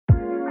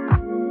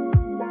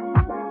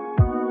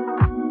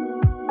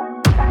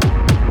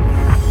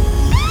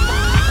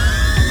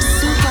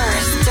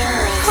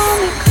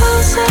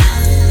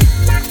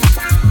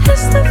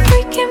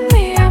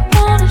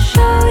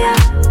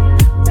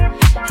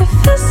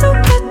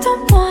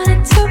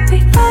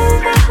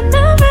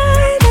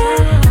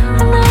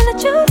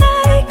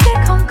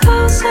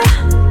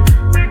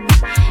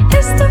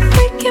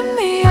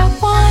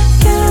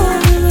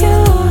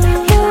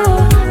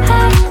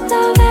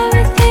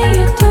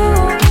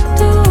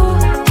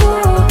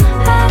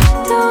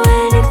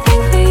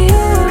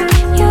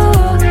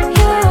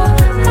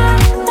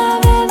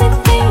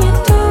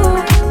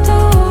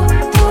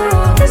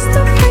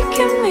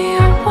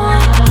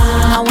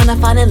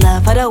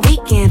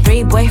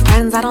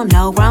don't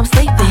know where I'm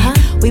sleeping.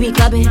 We be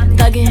clubbing,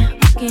 thugging,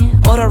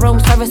 order room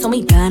service when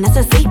we done, it's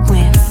a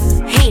sequence.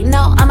 He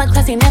know I'm a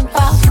classy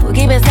nympho, we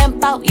keep it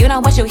simple, you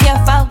know what you here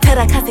for. Tell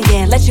the cussy,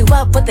 yeah, let you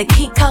up with the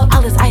key code.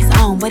 All this ice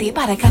on, but he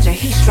bout to catch a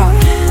heat stroke.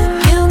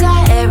 You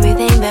got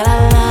everything that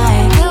I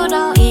like. You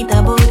don't eat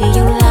the booty,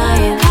 you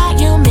lying. How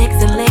you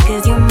mixing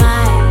liquors, you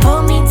might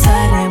pull me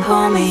tight and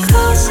pull me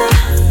closer.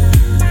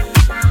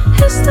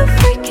 It's the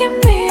freak in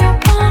me, I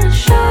wanna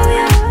show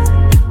ya.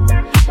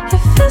 It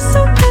feels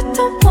so good,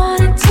 don't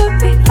want it to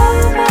be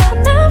over.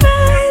 Now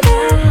baby,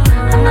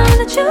 I know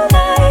that you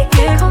like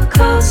it, come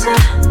closer.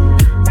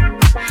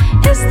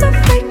 It's the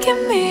freak in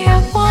me, I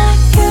want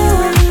you.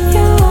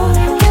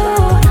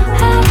 I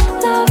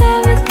love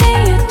everything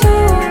you do.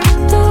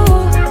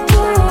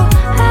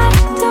 I'd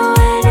do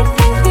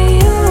anything for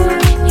you.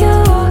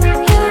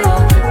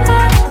 I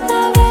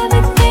love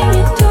everything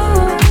you do.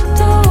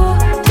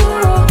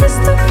 It's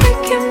the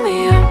freak in me,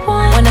 I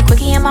want. When the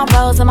quickie in my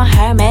rolls and my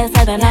Hermes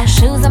leather, no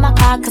shoes in my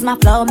car cause my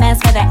flow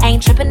mask feather.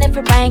 Ain't tripping if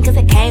it rain cause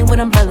it came with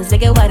umbrellas to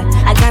get wetter.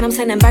 I got him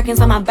sending Birkins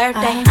on my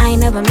birthday. I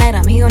ain't never met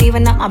him, he don't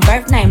even know my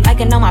birth name.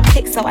 Liking on my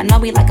pics so I know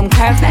he like him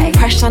curvy.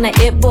 Crush on the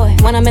it boy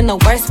when I'm in the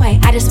worst way.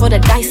 I just roll the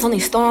dice, only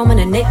store him in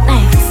the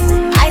nicknames.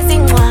 Icy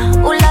moi,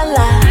 ooh la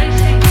la.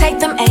 Take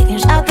them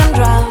 8-inch out them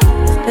drawers.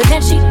 Da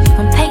Vinci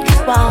from paint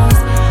his walls.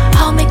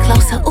 Hold me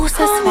closer, ooh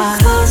so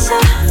suave.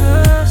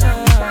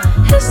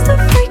 It's the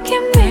freak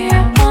in me, I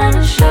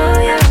wanna show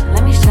ya.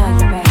 Let me show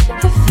you, baby.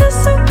 It feels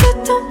so good,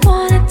 don't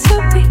want it to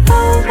be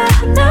over.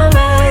 Now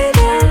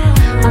baby,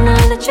 I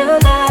know that you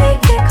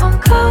like it, come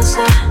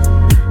closer.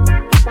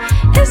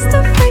 It's the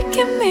freak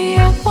in me, I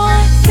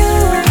want you.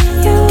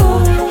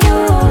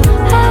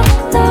 I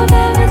love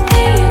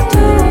everything you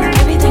do.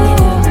 Everything you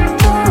do.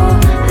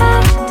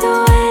 I'd do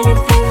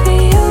anything for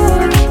you.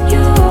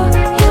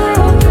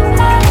 I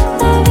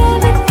love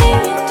everything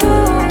you do.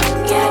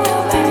 Yeah, no,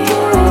 baby.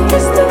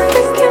 It's the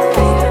freak in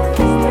me.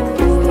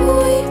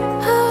 We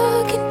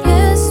hug and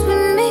yes, we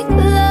make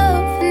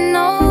love and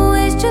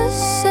always just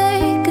say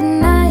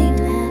goodnight.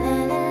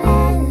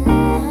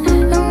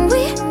 And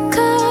we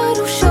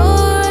cuddle, sure I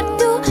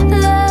do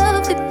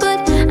love it, but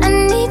I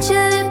need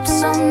your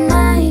lips all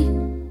night.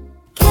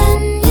 Can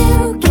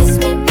you kiss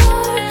me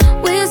more?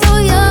 We're so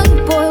young,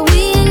 boy, we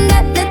ain't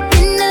got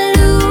nothing to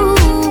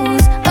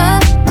lose.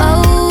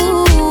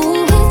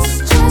 It's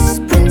just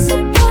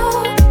principle.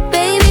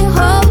 Baby,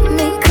 hold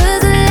me,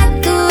 cause I like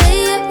the way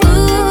you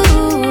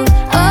move.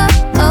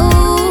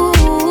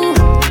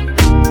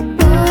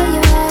 Boy,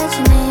 you write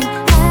your name,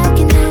 I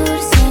can do the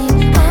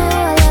same. Oh, I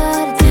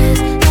love the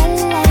taste. La la la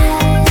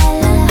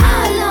la la.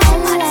 All on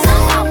my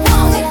tongue, I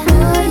want it.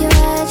 Boy, you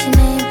write your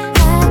name, I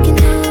can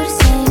do the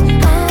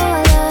same. Oh, I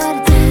love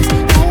the taste. La la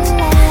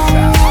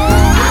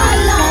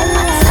la la la. All on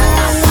my tongue, I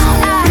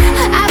want it.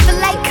 I feel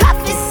like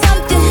coffee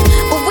something,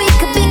 but we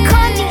could be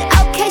corny.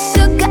 Okay,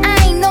 sugar, I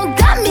ain't no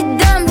dummy.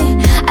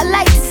 I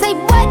like to say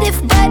what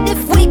if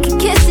we could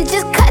kiss and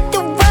just cut the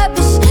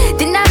rubbish.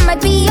 Then I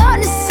might be on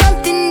to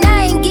something. I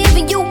ain't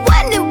giving you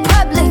one in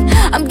public,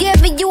 I'm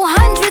giving you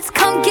hundreds,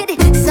 come get it.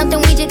 Something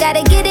we just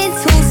gotta get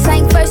into.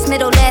 Sang first,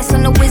 middle, last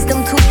on the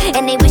wisdom tooth.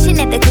 And they wishing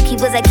that the cookie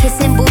was a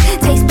kissing booth.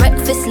 Taste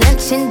breakfast,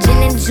 lunch, and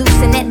gin and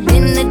juice. And at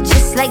dinner,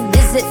 just like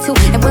dessert too.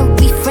 And when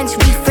we French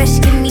refresh,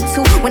 give me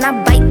two. When I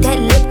bite that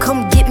lip,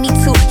 come get me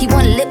two. He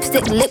want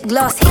lipstick, lip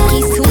gloss,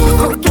 hickeys too.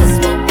 Oh, kiss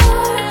me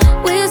more.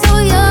 We're so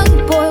young,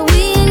 boy,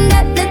 we ain't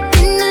got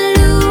nothing to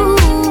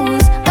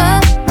lose.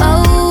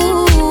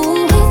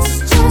 It's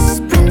just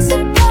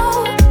principle.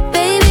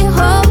 Baby,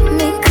 hold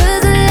me,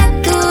 cause I like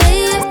the way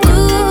you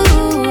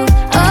move.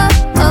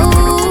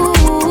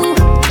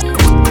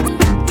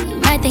 You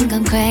might think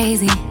I'm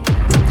crazy, the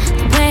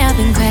way I've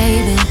been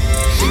craving.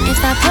 If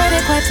I put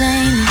it quite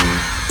plainly,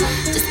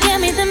 just give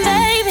me them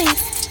babies.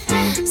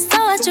 So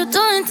what you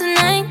doing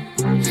tonight?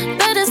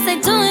 Better stay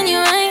doing you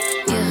right.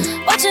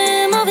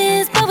 Watching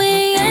movies, but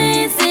we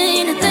ain't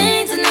seen a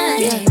thing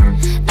tonight.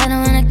 I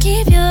don't wanna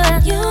keep you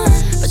up,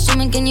 but show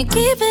me, can you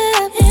keep it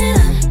up?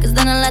 Cause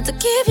then I'll have to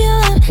keep you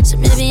up. So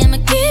maybe I'ma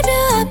keep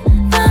you up.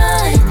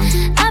 Fine.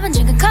 I've been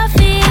drinking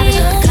coffee,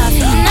 and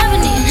I've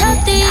been eating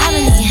healthy.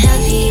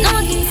 No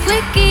one gets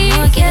squeaky,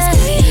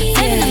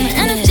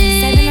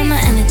 saving on my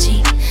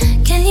energy.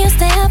 Can you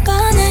stay up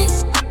all night?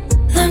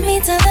 Love me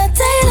till the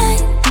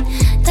daylight.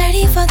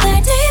 30 for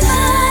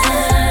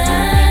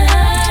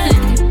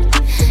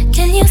 35.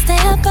 Can you stay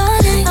up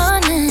all night?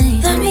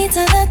 Love me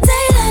till the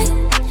daylight.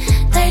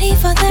 30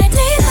 for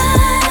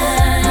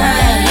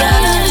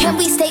 35. Can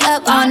we stay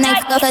up all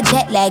night? Fuck the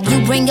jet lag.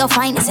 You bring your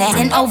finest at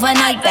an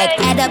overnight bag.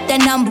 Add up the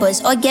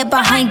numbers or get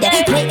behind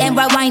that. Play and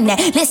rewind that.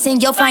 Listen,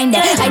 you'll find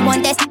that. I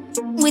want that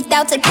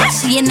without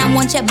Takashi, and I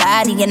want your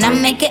body, and I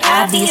make it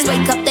obvious.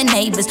 Wake up the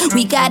neighbors,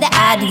 we got an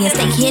audience.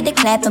 They hear the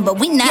clapping, but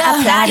we not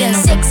applauding.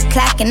 6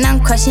 o'clock and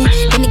I'm crushing.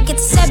 Then it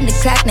gets 7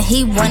 o'clock, now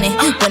he running.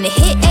 When it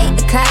hit 8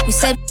 o'clock, we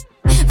said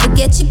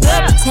forget your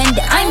girl, pretend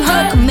that I'm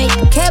her. Can make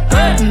a cat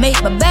burp and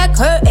make my back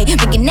hurt. Ayy,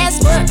 making that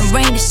squirt and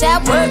rain the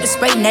shower, the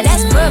spray. Now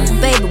that's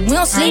perfect, baby. We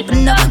don't sleep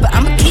enough, but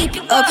I'ma keep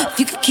you up if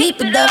you can keep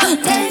it up.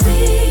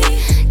 Baby,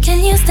 can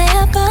you stay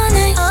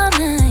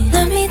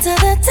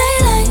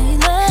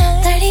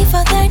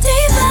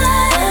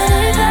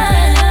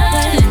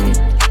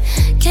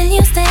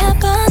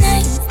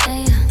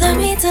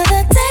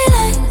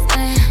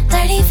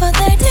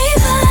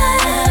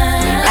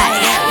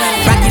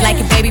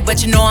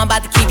but you know I'm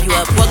about to keep you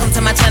up. Welcome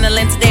to my channel,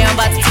 and today I'm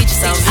about to teach you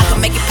something. I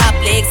can make it pop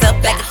legs up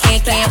like a can.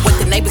 Wake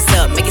the neighbors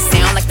up, make it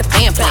sound like the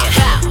band playing.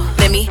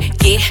 Let me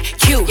get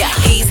cute.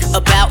 He's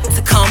about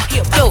to come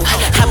through.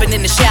 Hopping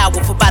in the shower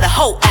for about a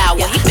whole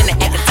hour. He finna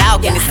act a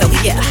dog in it, so he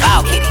get the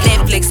foul. Hit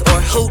Netflix or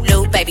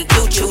Hulu, baby,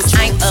 you choose.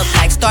 I'm up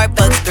like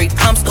Starbucks, 3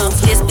 pumps, ooh.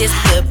 This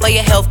good for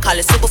your health, call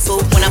it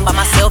superfood. When I'm by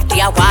myself,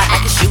 DIY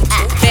like a shoot.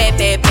 Bad,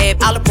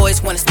 all the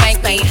boys wanna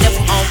spank me. Never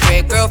on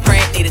bread,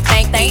 girlfriend, need a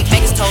thank.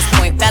 Vegas toast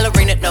point,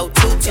 ballerina, no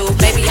tutu.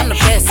 Baby, I'm the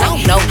best, I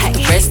don't know how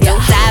the rest do.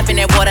 Dive in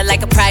that water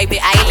like a private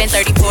island.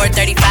 34,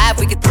 35,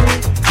 we could.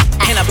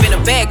 And I've been a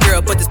bad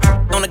girl, but this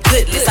on a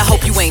good list. I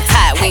hope you ain't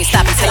tired, we ain't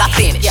stopping till I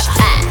finish.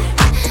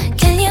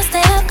 Can you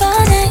stay up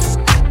all night?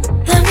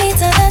 Love me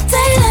till the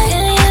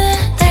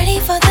daylight. 30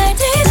 for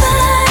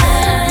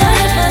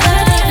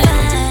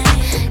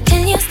 35.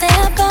 Can you stay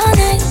up all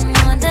night?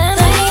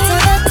 Love me till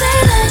the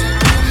daylight.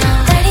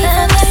 30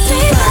 for 35.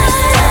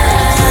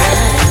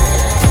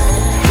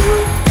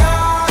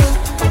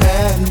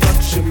 And what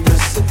you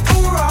missing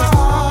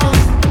around?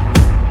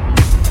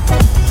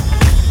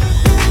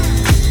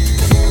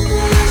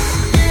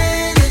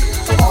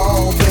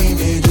 Oh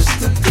baby, just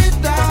to get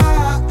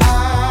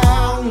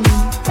down.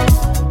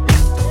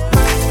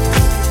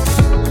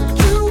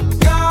 You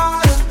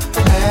got it,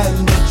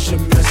 and what you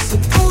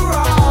missing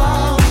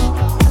around?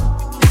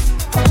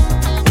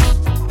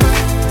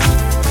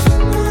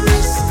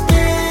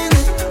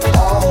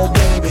 Oh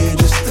baby,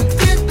 just to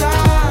get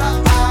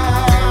down.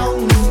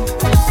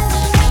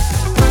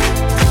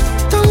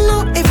 Don't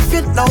know if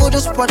you know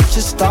just what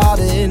you're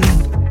starting,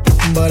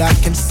 but I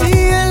can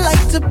see you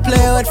like to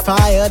play with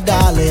fire,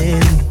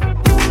 darling.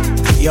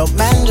 Your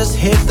man just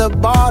hit the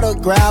bar to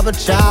grab a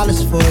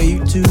chalice for you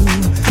too.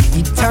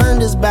 He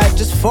turned his back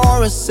just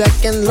for a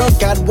second,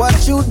 look at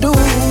what you do.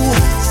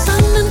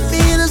 Sending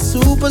me the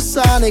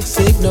supersonic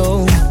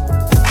signal.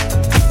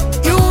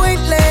 You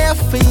ain't lay a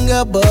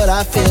finger, but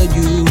I feel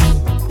you.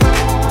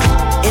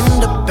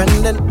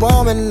 Independent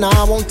woman,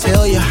 I won't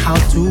tell you how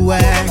to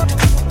act.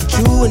 But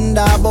you and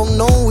I both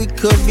know we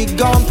could be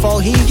gone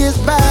before he gets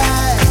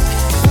back.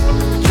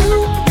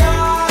 You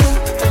got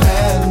it,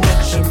 man,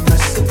 but you're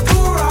messing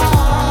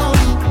around.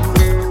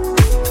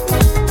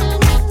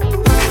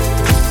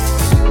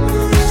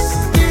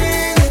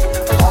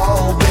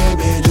 Oh,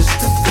 baby, just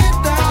to get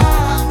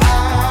down.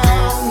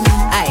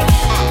 Ay,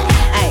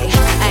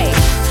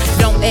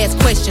 don't ask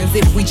questions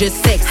if we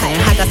just sexing.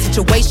 I got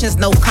situations,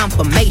 no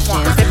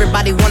confirmations.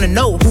 Everybody wanna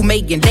know who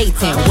making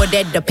dating. Well,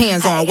 that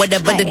depends on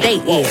whatever the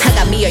date is. I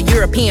got me a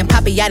European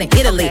poppy out in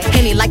Italy,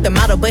 and he like the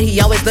model, but he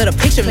always let her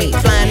picture me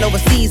flying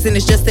overseas, and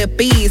it's just their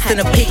bees. Send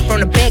a pic from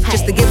the back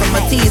just to give him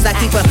a tease. I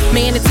keep a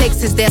man in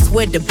Texas, that's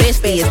where the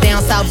best is.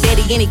 Down south,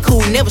 daddy, any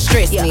cool, never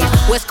stress me.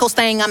 West Coast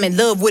thing, I'm in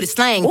love with his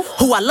slang.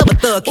 Who I love a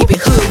thug, keep it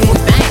hood when we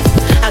bang.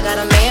 I got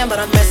a man, but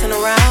I'm messing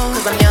around,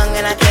 cause I'm young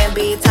and I can't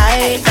be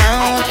tied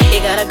down. He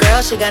got a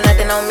girl, she got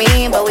nothing on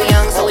me, but we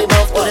young, so we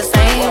both do the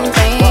same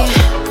thing.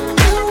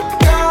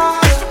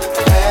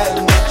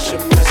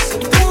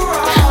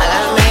 I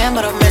got a man,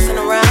 but I'm messing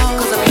around,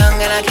 cause I'm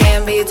young and I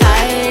can't be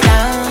tied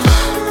down.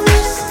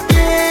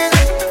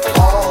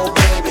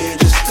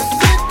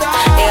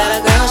 He got a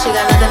girl, she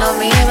got nothing on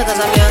me, because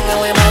I'm young and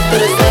we both do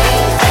the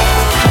same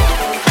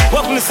thing.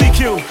 Welcome to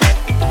CQ,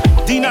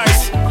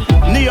 D-Nice,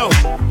 Neo,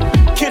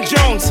 Kid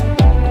Jones.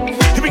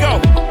 Here we go.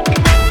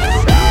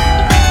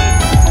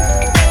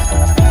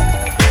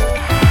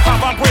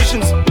 Pop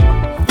operations,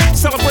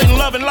 celebrating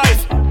love and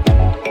life.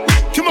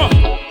 Come on.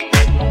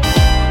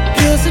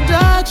 Feel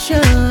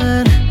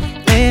seduction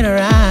in her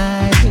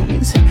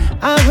eyes.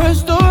 I've heard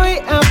story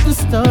after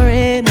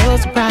story, no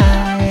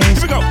surprise.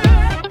 Here we go.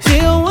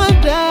 Till one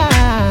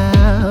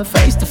day,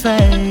 face to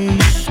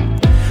face,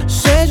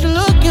 said you're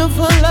looking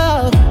for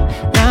love,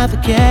 not the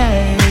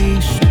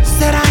case.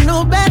 Said I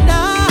know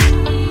better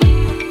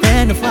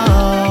than to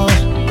fall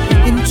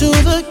into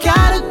the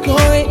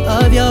category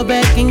of your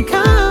beck and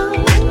call.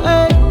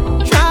 Hey,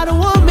 try to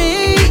want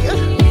me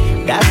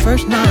that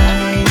first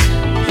night.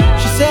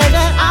 She said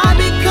that I'd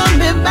be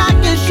coming back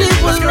and she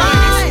was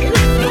right.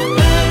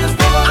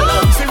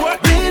 Say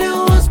what? Been it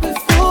once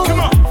before. Come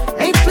on.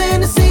 Ain't plan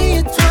to see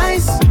it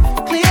twice.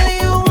 Clearly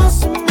you want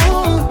some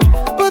more,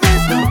 but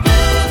there's no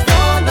plans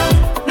for love.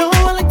 No, I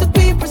like to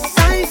be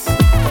precise.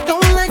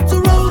 Don't like to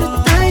roll the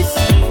dice,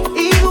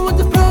 even with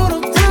the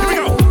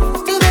prototype.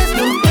 Still there's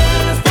no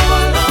plans for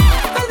love.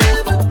 I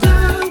never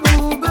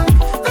double back.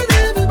 I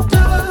never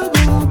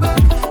double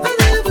back. I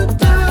never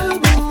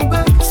double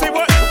back. Say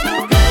what? No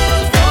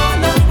plans for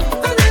love.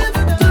 I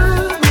never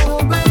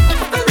double back.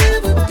 I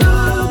never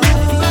double back.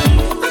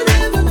 I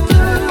never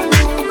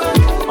double back.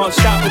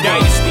 Unstoppable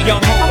Dynasty,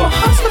 young I'm a Hova.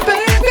 hustler,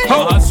 baby.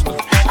 Hustler.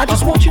 I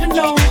just want you to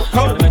know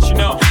Hold let you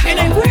know. it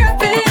ain't where I've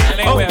been, It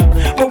ain't where.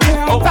 but where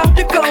I'm about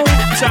to go.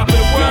 Top of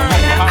the world.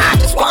 I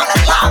just wanna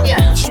love you,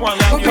 Just wanna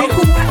love but be you.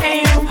 who I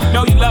am.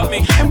 Know you love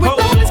me. And with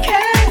all this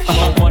cash,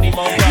 More money,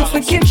 more you problems.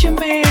 forget your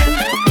man.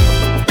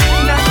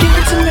 Now give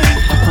it to me,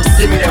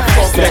 Give me that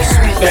funk, that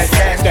sweet, that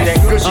nasty, that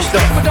gushy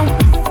stuff. but don't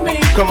me.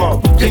 Come on,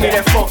 give me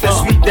that funk, that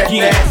sweet, that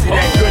nasty,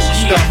 that gushy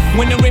stuff.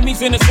 When the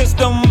Remy's in the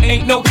system,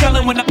 ain't no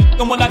telling when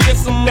I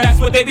diss them. That's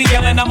what they be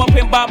yelling. I'm a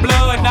pimp by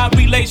blood, not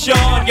relation.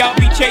 Y'all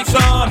be chase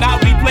on, I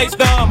replace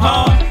them,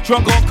 huh?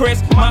 Drunk on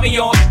Chris, mommy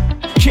on.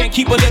 Can't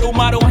keep a little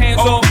model hands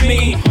off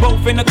me.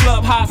 Both in the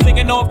club, high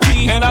singing off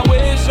key. And I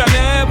wish I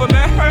never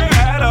met her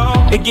at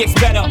all. It gets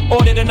better,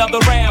 ordered another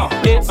round.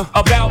 It's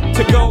about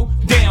to go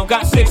down.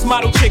 Got 6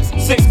 model chicks,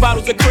 6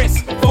 bottles of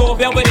Chris, 4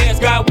 Belvedere's,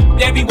 got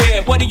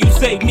everywhere. What do you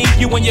say? Me,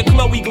 you, and your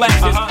Chloe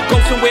glasses. Go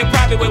somewhere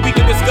private where we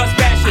can discuss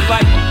fashion,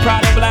 like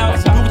Prada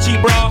blouse,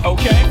 Gucci bra,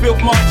 okay,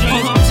 Filth Mark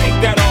jeans. Take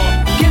that off.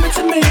 Give it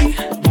to me.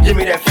 Give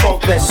me that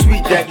funk, that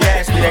sweet, that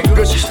nasty, that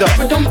gushy stuff.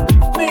 But don't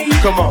me.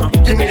 Come on,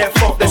 give me that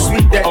funk, that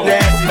sweet, that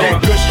nasty,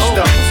 that gushy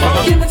stuff.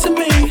 Give it to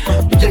me.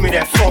 Give me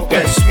that funk,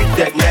 that sweet,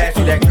 that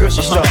nasty, that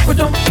gushy stuff. But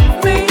don't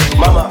me.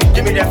 Mama,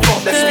 give me that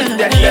funk, that sweet,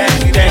 that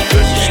nasty, that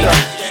gushy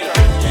stuff.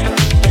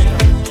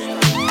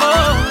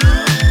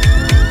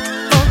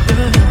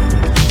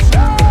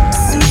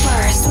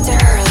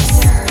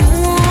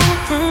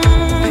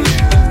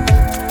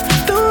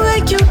 The way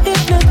you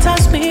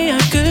hypnotize me, I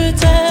could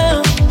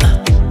tell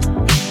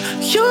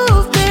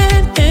you've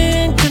been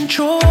in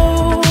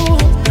control.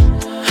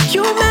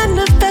 You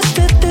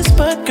manifested this,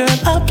 but girl,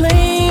 I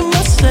blame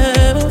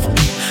myself.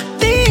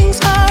 Things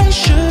I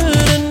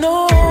should've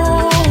known.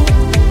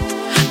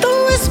 The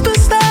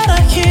whispers that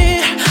I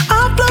hear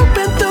are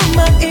blowing through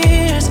my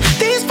ears.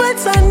 These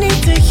words I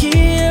need to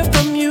hear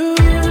from you.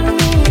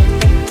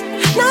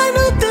 Now I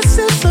know this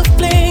is a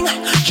fling.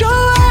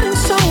 You're out in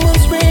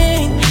someone's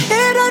ring.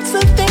 It hurts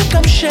to think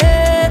I'm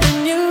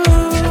sharing you.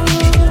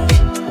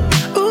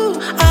 Ooh,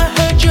 I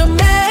heard you're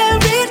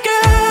married,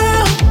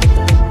 girl.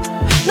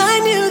 Now I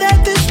knew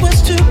that this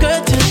was too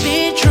good to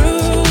be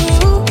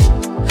true.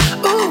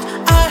 Ooh,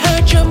 I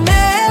heard you're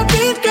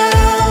married,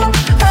 girl.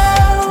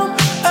 Oh,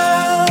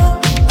 oh,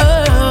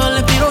 oh.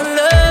 If you don't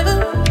love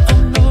him,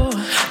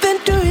 then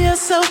do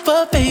yourself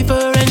a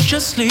favor and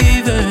just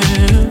leave him.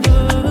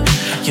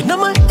 Your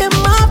number in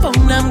my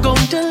phone, I'm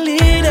gon'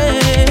 delete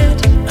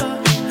it.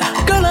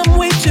 Girl, I'm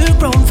way too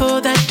grown for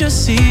that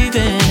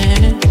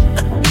deceiving.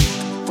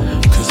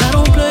 Cause I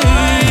don't play.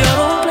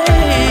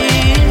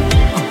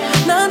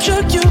 Now I'm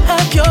sure you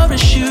have your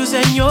issues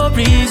and your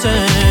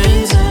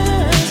reasons.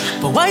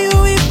 But why you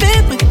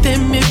even with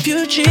him if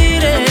you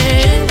cheated?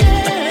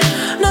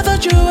 And I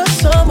thought you were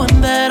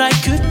someone that I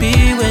could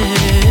be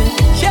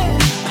with. Yeah.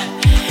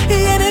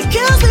 And it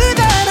kills me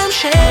that I'm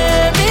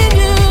sharing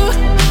you.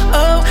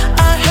 Oh,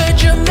 I heard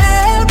you're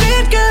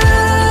married,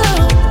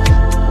 girl.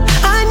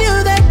 I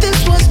knew that this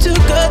was too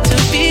good to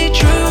be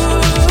true.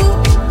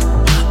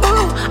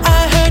 Ooh,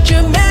 I heard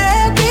you're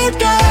married,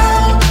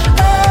 girl.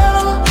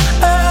 Oh,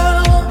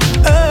 oh,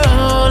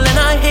 oh, and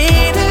I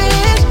hate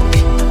it.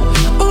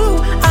 Ooh,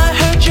 I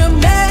heard you're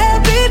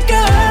married,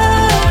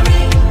 girl.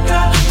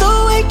 The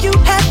way you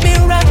had me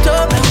wrapped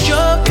around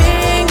your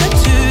finger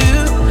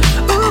too.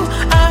 Ooh,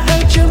 I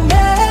heard you're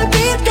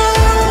married, girl.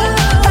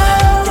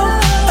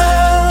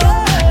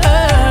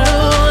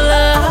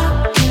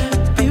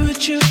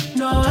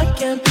 I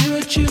can't be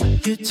with you.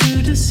 You're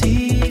too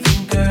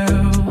deceiving,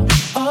 girl.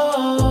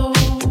 Oh,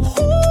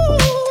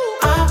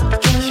 I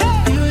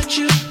can't be with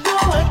you. No,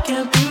 I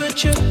can't be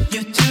with you.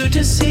 You're too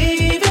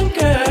deceiving,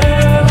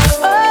 girl.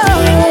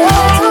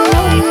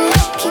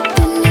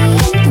 Keeping me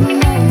in the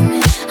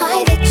moment.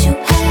 I that you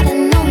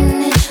hadn't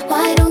known it.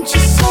 Why don't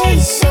you say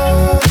so?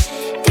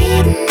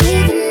 Didn't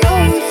even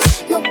notice.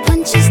 No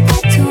punches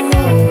got to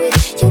roll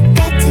with. You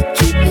got to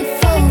keep me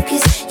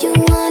focused. You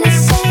wanna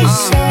say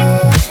so?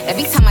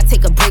 Every time I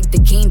take a break, the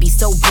game be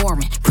so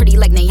boring. Pretty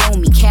like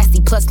Naomi,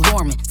 Cassie plus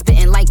Lauren.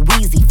 Spitting like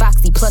Weezy,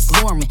 Foxy plus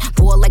Lauren.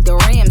 Boy like the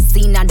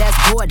Ramsey, now that's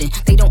Gordon.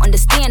 They don't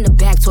understand the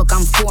back talk,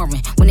 I'm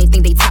foreign. When they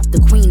think they top the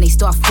queen, they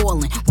start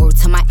falling. Word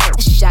to my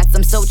ass shots,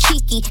 I'm so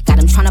cheeky. Got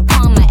them tryna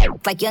palm my ass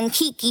like young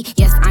Kiki.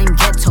 Yes, I'm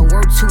ghetto,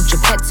 word to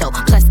Geppetto.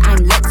 Plus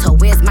I'm Leto,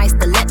 where's my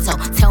stiletto?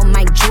 Tell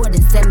Mike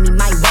Jordan, send me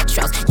my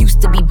retros.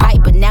 Used to be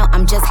bite, but now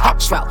I'm just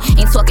hetero.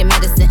 Ain't talking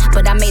medicine,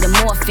 but I made a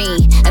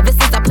morphine. Ever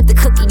since I put the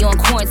cookie on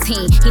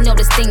quarantine, he know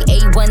this thing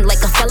A1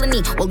 like a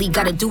felony. All he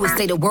gotta do is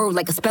say the word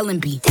like a spelling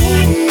bee.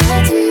 Didn't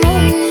have to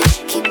moment,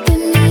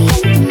 keeping me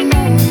in the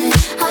moment.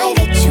 I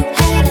that you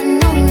hadn't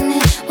known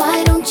it.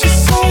 Why don't you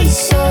say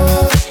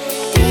so?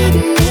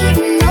 Didn't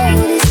even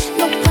notice.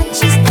 No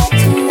punches got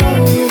to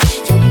roll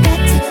with. You got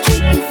to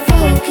keep me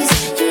focused.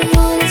 You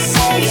wanna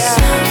say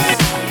so?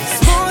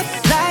 Smooth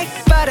like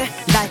butter,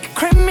 like a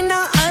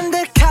criminal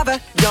undercover.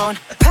 Don't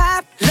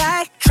pop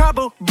like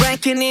trouble,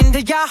 breaking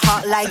into your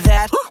heart like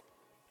that.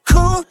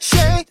 Cool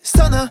shade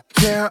stunner,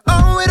 yeah,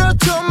 owe it all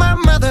to my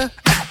mother.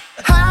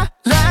 High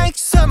like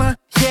summer,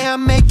 yeah,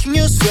 I'm making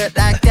you sweat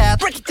like that.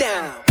 Break it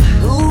down.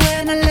 Ooh,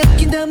 when I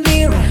look in the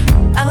mirror,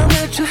 I'm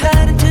not too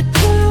hard to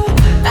do.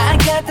 I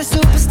got the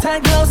superstar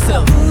glow,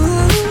 so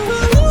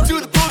ooh, Do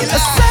the boogie. A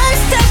side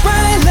step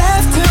right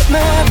left to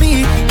my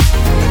beat.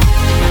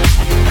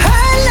 I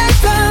like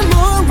the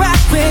moon,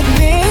 rock with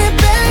me,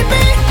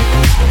 baby.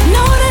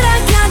 know that I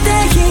got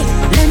that heat.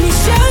 Let me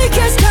show you,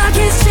 'cause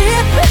talking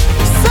shit.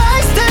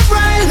 Side step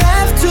right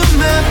left to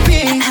my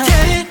beat.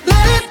 Can't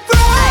let it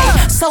roll.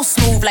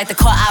 so smooth like the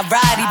car I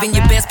ride. Even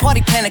your best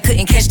party planner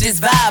couldn't catch this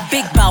vibe.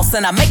 Big boss,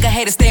 and I make a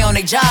hater stay on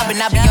their job.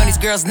 And I be on these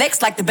girls'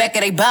 necks like the back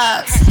of their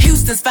bobs.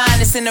 Houston's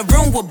finest in the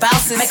room with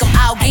bouncers. Make them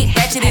all get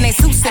ratchet in their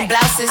suits and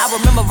blouses. I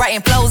remember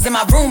writing flows in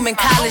my room in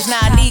college. Now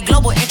I need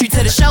global entry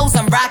to the shows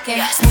I'm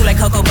rocking. Smooth like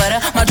cocoa butter,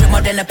 my drip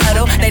more than a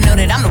puddle. They know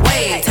that I'm the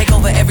wave, take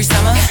over every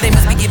summer. They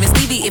must be giving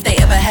Stevie if they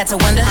ever had to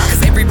wonder.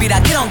 Cause every beat I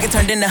get on get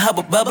turned into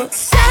Hubba Bubba.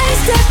 Side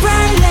step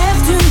right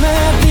left to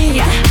my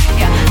beat.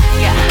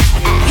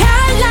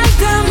 I like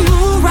the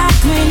moon rock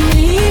with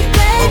me,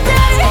 baby.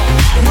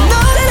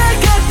 Know that I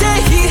got that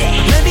heat.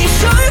 Let me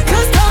show you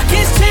cause talk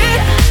is cheap.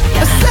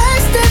 A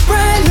side step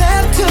right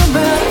left to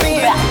my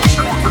beat.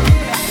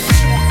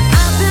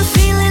 I've been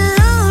feeling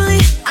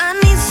lonely. I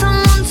need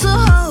someone to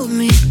hold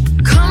me.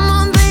 Come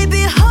on,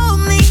 baby,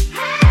 hold me.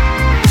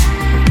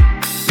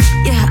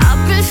 Yeah,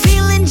 I've been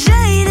feeling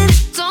jaded.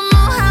 Don't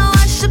know how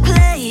I should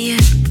play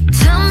it.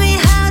 Tell me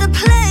how to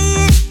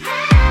play it.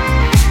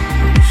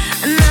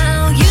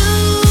 Now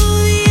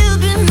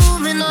you've been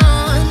moving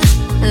on.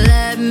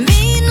 Let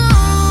me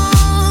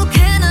know,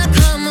 can I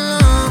come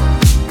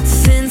along?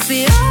 Since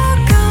you're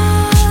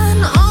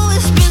gone, oh,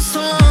 it's been so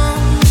long.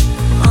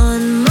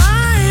 On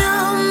my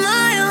own,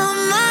 my own,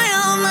 my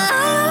own, my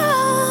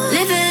own.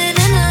 Living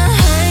in a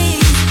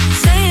haze,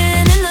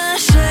 staying in the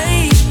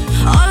shade.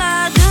 All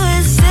I do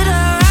is sit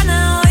around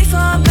and wait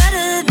for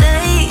better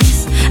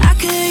days. I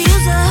could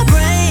use a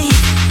break.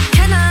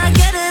 Can I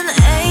get an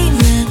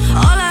amen?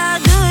 All I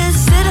do is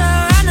sit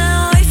around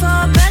and wait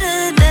for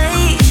better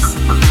days.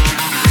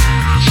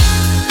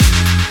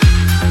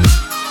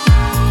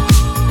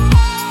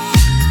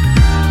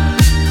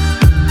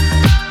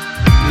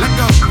 Let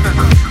go.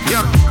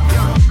 Yeah.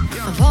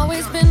 I've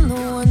always been the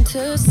one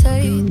to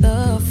say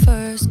the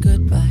first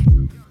goodbye.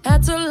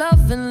 Had to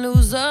love and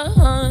lose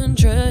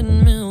 100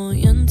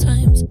 million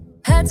times.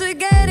 Had to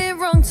get it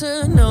wrong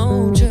to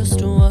know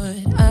just what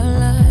I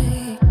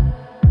like.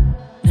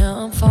 Now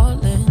I'm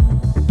falling.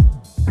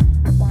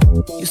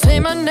 You say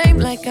my name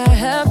like I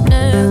have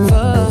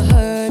never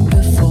heard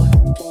before.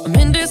 I'm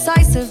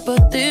indecisive,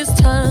 but this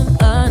time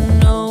I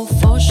know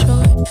for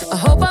sure. I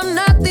hope I'm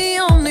not the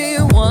only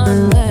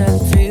one that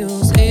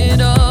feels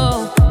it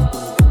all.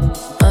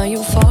 Are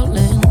you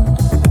falling?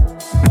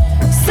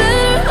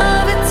 Center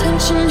of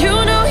attention, you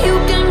know you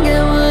can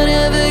get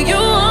whatever you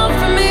want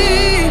from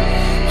me.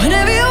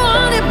 Whenever you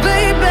want it,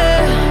 baby.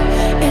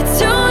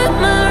 It's you and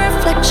my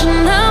reflection.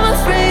 I'm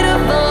afraid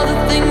of all the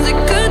things it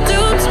could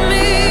do to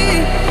me.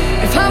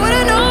 If I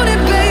would've known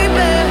it,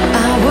 baby,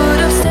 I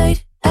would've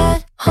stayed at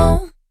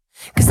home.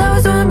 Cause I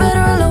was doing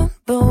better alone.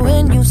 But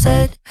when you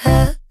said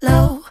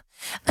hello,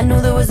 I knew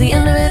that was the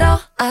end of it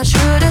all. I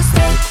should've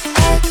stayed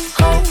at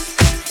home.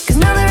 Cause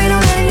now there ain't no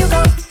letting you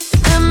go.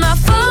 Am I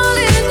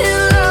falling in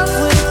love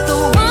with the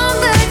one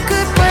that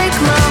could break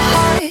my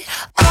heart?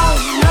 Oh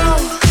no,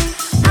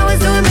 I was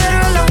doing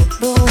better alone.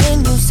 But when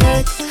you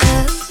said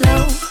hello,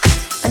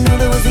 I knew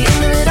that was the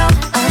end of it all.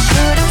 I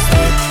should've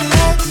stayed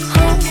at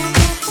home.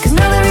 Cause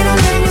now there ain't no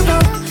letting you go.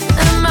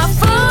 Am I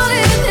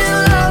falling in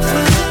love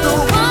with the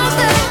one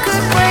that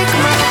could break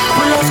my heart?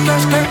 Willow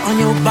skirt on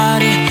your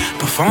body,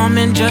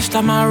 performing just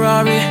like my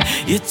Rari.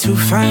 You're too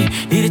fine,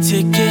 need a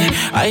ticket.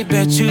 I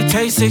bet you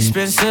taste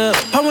expensive.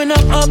 Pouring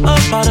up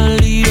about a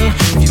liter.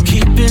 If you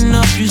keeping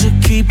up, you should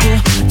keep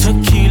it.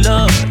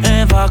 Tequila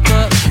and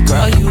vodka,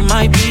 girl, you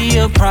might be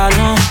a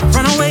problem.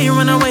 Run away,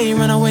 run away,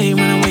 run away,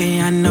 run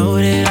away. I know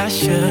that I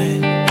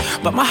should,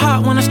 but my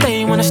heart wanna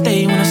stay, wanna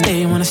stay, wanna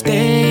stay, wanna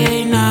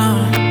stay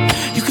now.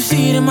 You can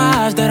see it in my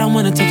eyes that I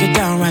wanna take it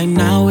down right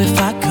now if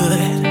I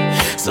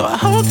could. So I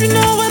hope you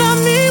know what I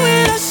mean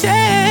when I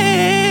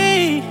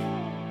say,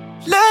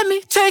 let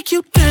me take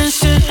you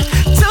dancing.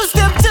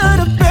 Two-step to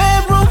the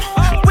bedroom.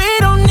 We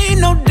don't need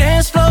no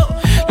dance floor.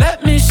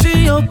 Let me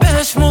see your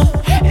best move.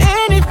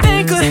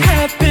 Anything could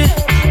happen.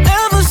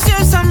 Ever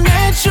since I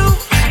met you,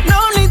 no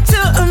need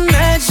to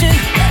imagine.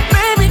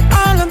 Baby,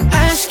 all I'm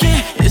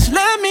asking is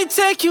let me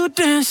take you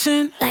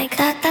dancing. Like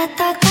da da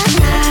da da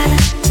da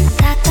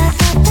da da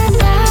da da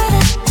da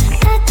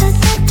da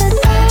da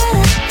da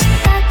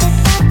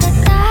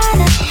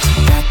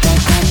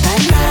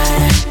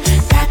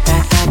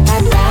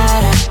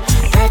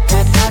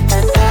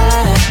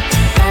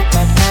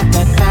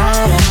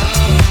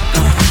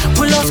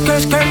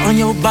Skirt on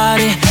your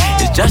body,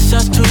 it's just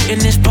us two in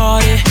this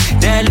party.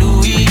 That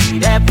Louis,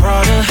 that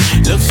Prada,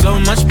 looks so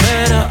much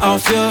better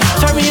off you.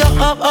 Turn me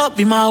up,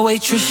 be my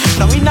waitress.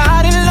 No, we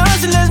not in love,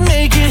 so let's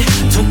make it.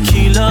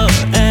 Tequila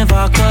and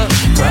vodka,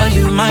 girl,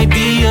 you might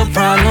be a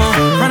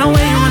problem. Run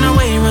away, run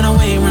away, run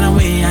away, run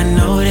away. I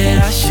know that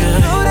I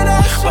should,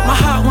 but my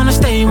heart wanna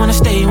stay, wanna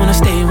stay, wanna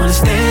stay, wanna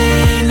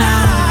stay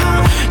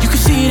now. You can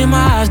see it in my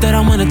eyes that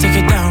I wanna take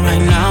it down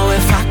right now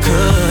if I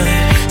could.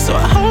 So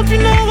I hope you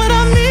know what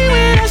I mean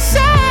when I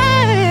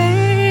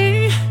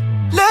say,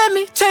 let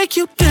me take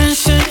you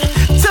dancing.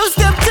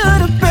 Two-step to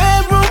the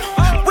bedroom.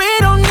 We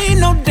don't need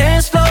no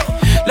dance floor.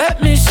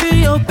 Let me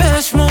see your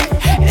best move.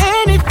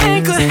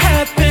 Anything could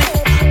happen.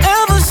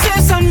 Ever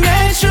since I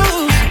met you,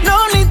 no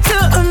need to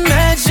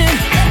imagine.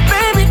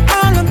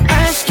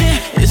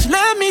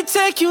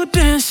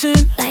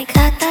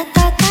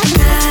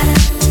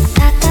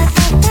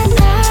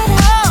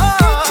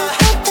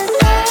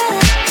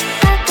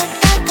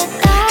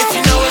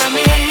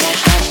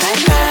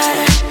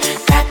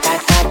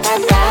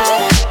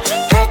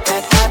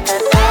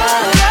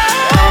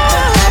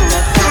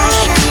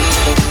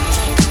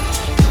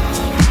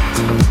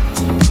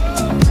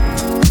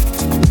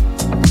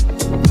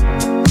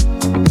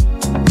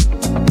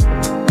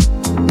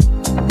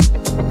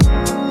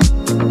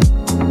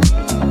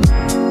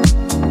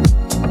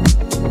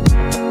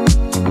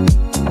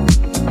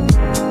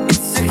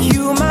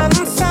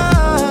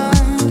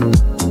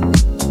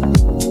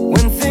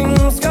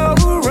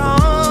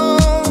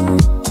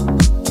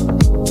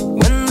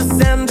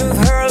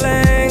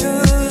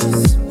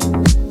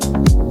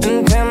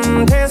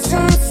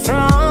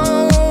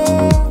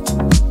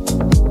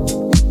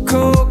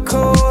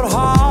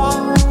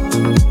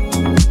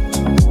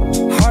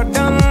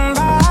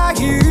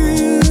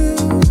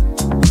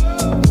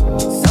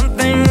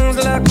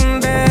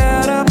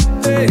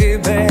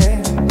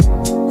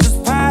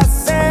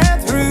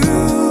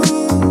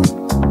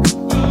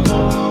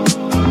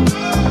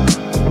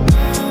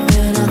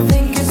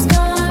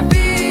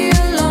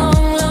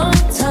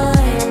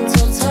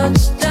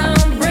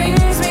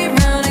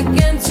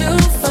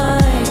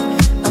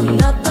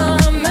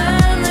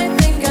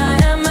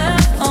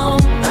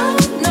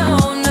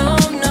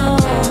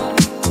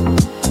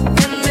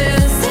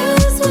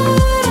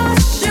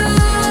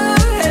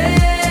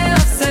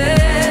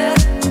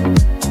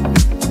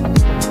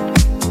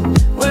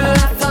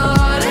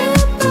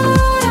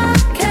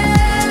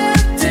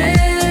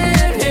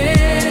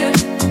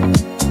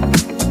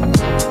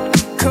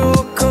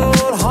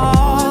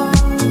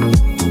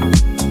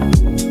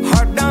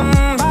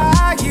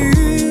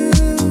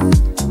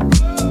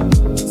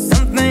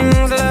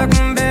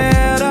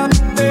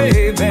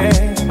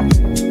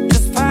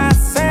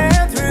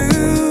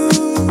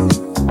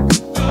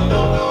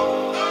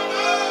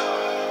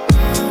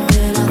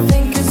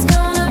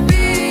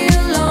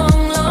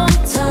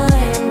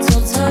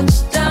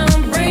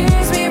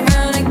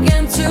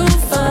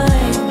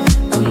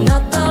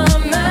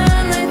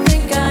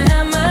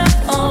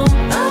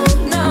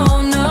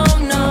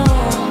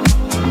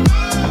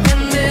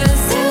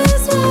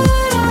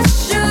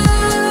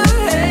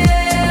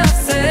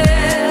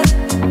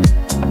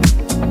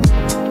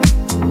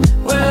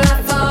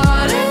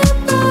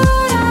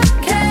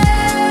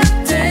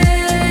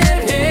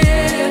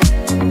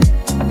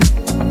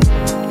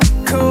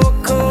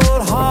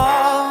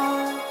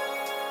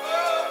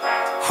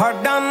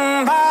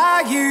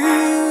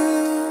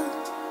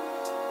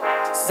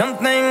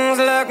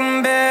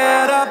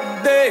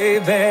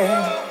 baby,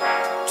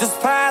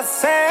 just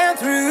passing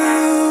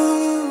through.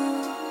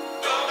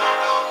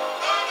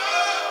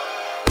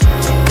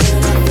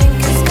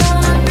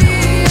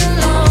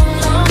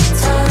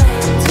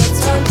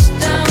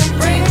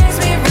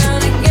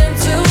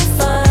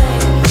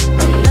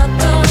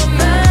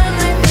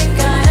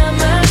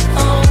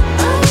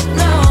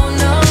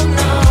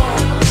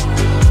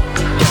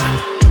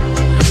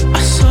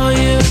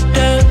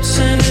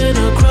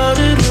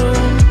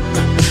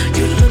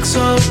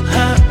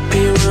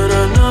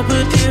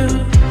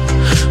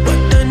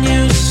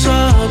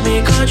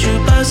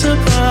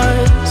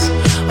 Surprise,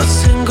 a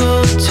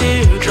single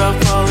teardrop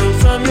falling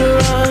from your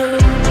eye.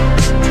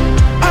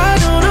 I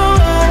don't know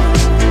why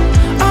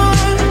I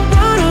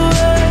run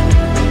away.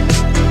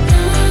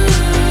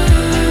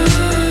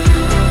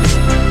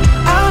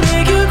 I'll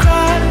make you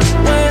cry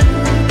when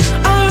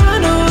I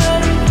run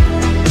away.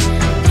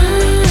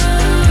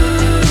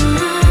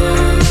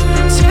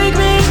 Take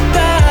me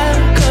back,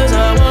 'cause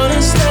I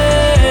wanna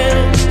stay.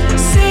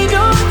 Save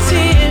your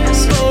tears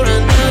for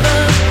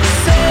another.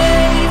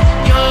 Save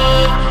your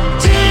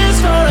tears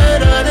for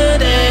another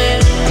day.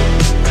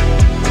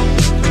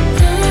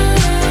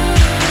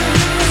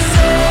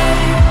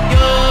 Save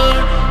your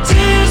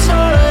tears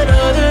for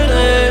another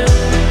day.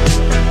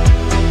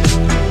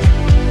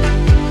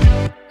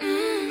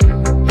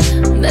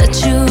 Met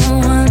you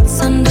once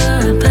under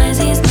a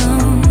Pisces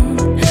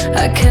moon.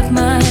 I kept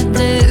my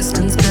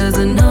distance 'cause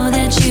I know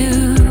that you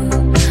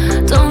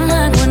don't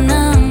like when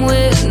I'm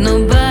with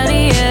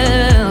nobody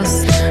else.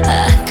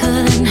 I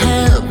couldn't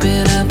help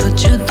it, I put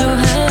you through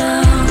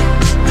hell.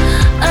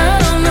 I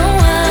don't know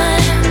why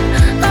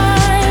I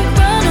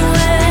run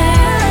away.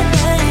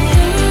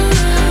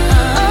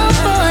 Oh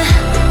boy,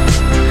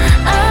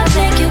 I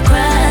make you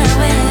cry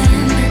when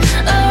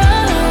I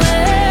run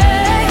away.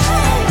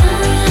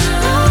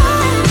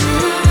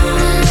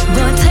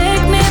 Boy,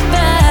 take me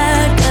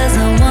back, 'cause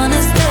I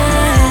wanna stay.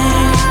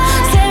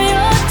 Save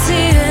your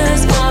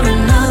tears for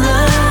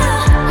another.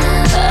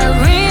 I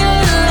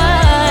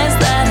realize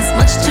that it's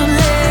much too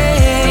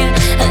late,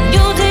 and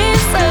you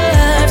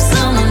deserve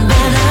someone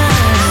better.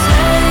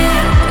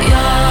 Save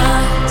your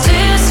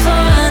tears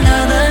for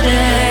another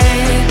day.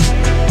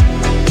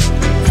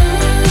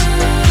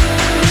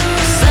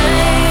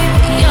 Save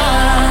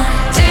your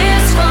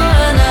tears for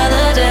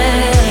another day.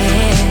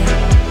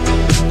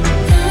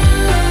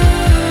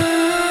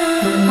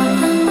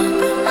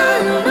 I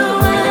don't know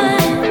why.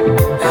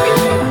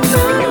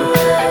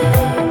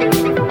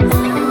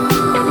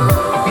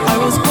 I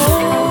was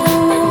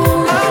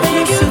born out of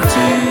the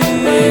city.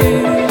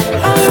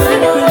 I've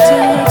been to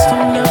next to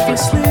never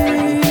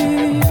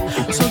sleep.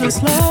 So this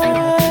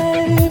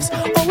life's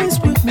always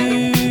with me.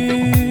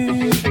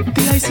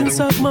 The ice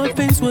inside my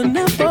veins will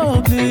never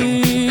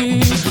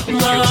bleed.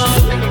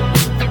 Love,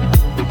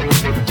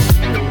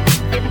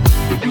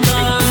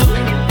 love.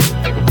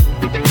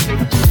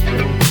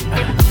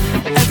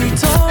 Every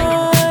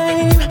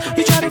time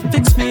you try to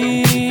fix me,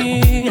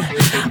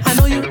 I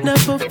know you'd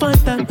never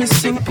find that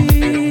missing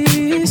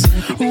piece.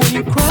 When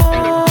you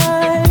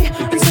cry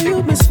and say you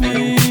miss me,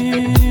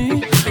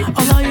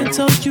 I'll lie and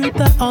tell you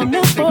that I'll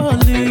never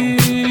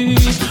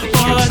leave.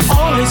 But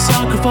always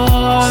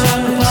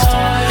sacrifice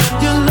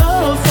your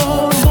love for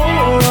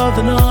more of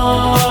the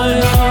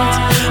night.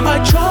 I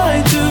try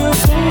to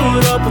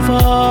put up a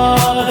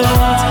fight,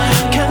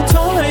 can't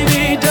tie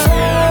me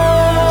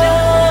down.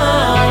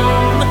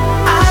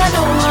 I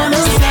don't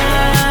wanna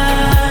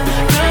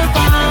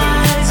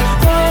sacrifice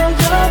for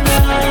your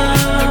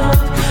love.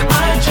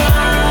 I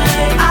try.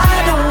 I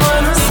don't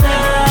wanna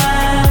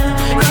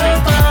sacrifice,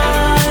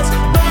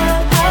 but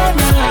I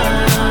love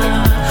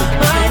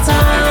my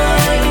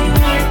time.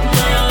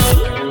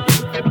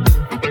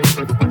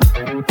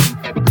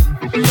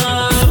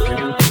 Love,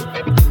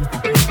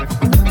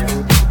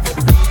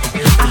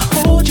 I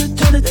hold you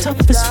to the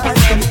toughest part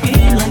and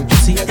feel like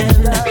it's the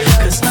end.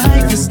 'Cause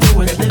life is still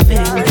worth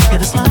living. Yeah,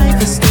 this life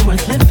is still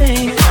worth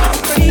living. I'll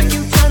break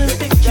you down and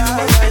pick you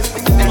up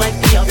and like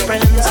we are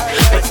friends.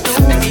 But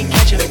don't be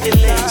catching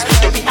feelings.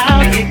 Don't be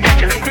out here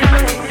catching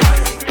feelings.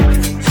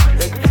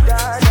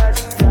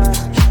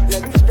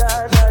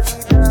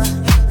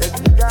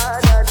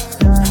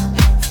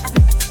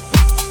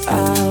 I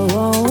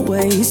won't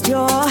waste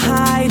your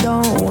high,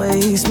 don't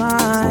waste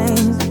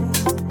mine.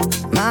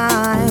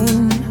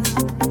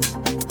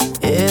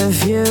 If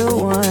you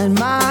want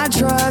my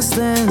trust,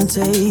 then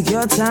take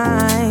your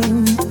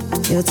time,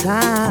 your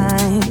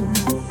time.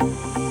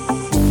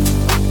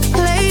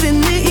 Late in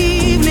the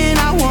evening,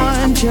 I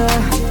want you.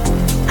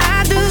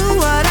 I do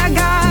what I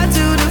got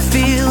to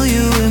feel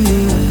you in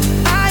me.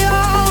 I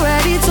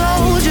already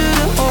told you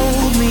to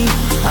hold me.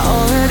 I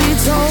already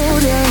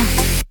told you.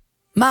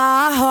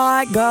 My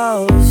heart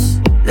goes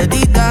la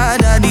di da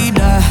da di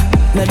da,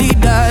 la di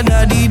da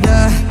da di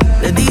da,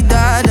 la di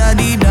da da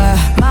di da.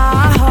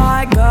 My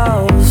heart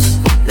goes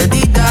la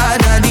di da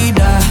da di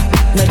da,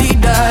 la di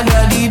da da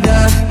di da,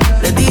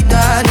 la di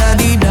da da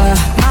di da.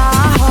 My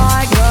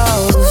heart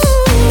goes.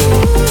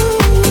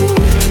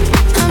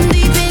 I'm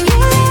deep in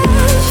your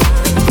love,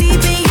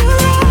 deep in your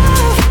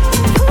love.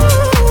 Ooh.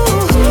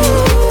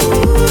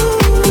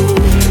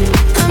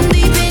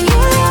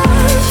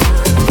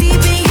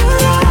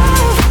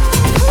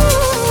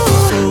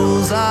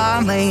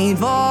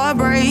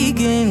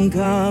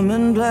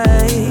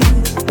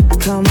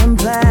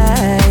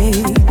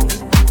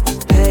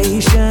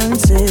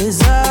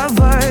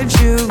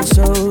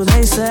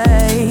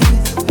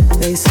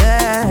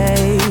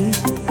 day.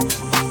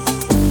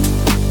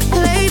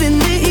 Late in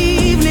the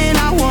evening,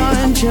 I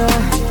want you.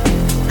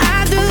 I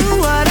do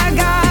what I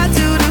got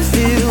to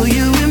feel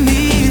you and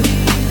me.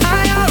 I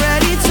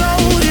already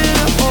told you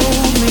to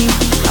hold me.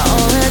 I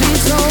already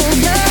told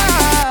you.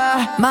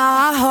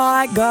 My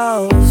heart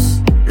goes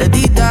la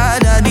di da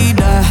da di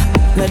da,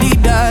 la di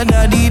da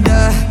da di da,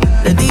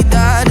 la di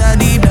da da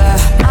di da.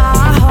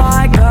 My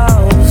heart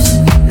goes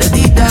la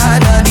di da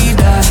da di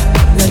da,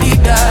 la di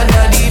da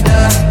da di da,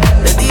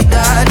 la di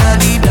da da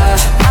di da.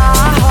 My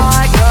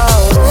heart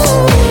goes.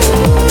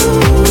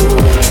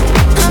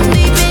 I'm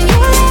deep in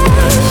your love,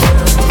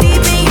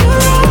 deep in your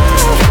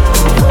love.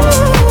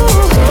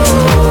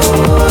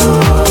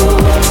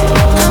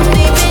 I'm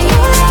deep in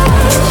your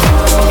love,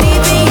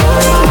 deep in your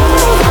love.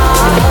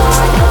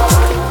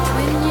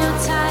 When you're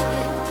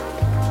tired,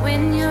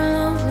 when you're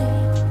lonely,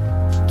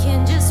 can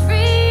just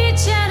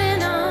reach out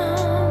and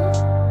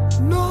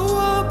on. No,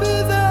 I'll be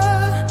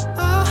there.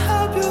 I'll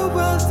help you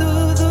weather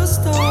the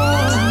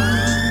storm.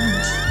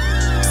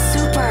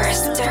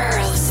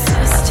 Superstars,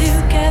 us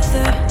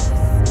together,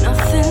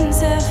 nothing's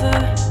ever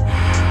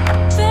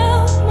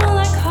felt more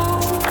like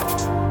home.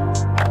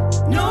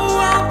 No,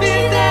 I'll be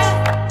there.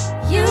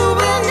 You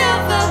will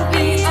never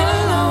be alone.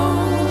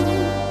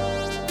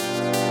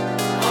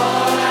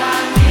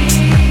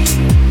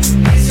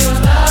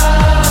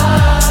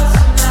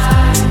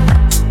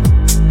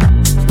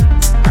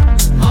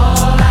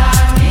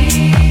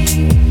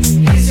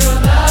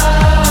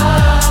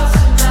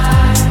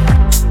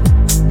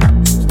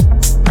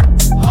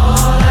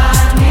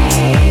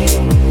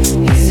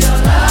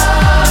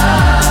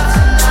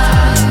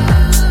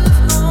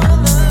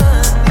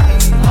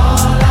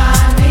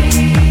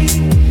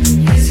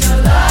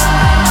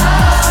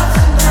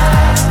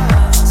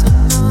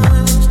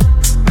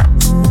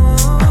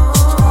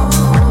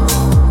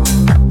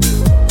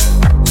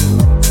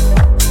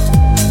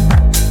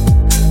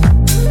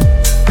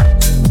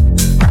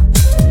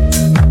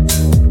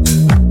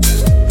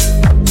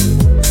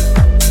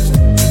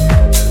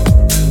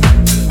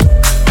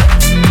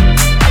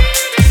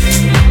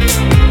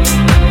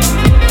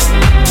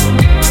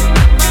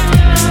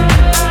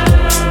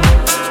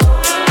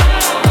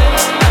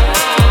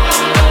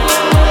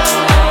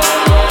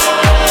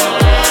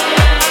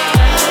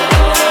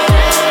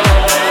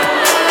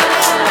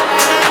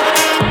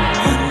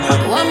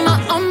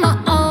 On my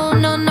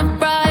own on a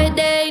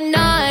Friday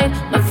night.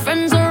 My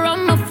friends are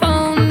on my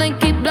phone, they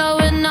keep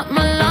blowing up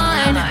my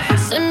line.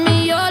 Send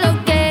me your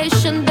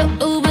location, the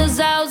Uber's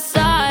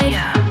outside.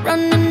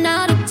 Running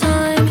out of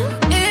time.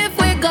 If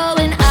we're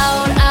going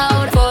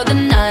out for the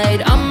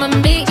night, I'ma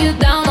meet you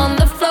down on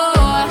the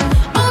floor.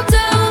 Oh,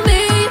 tell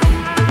me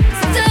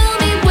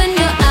when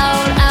you're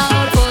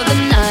out for the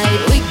night.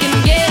 We can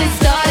get it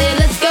started,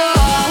 let's go.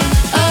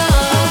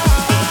 Oh,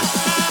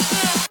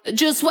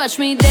 just watch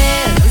me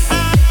dance.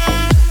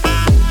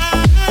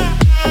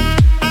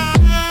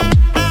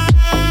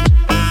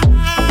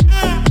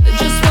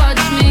 Just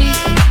watch me.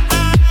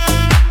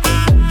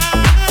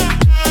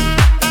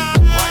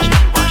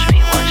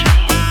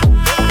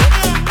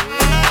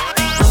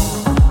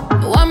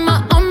 On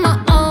my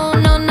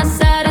own on a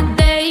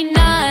Saturday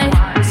night.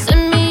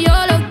 Send me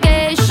your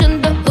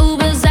location, the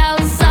Uber's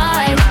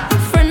outside.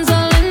 Friends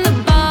all in the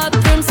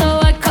bathroom, so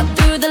I cut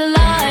through the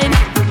line.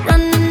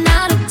 Running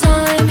out of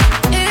time.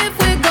 If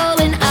we're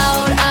going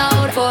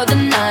out for the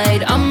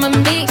night, I'ma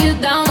meet you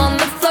down on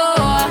the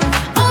floor.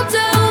 Oh,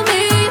 tell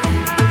me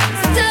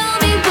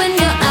when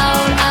you're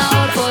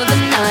out for the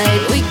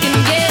night. We can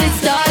get it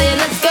started,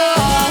 let's go.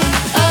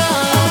 Oh,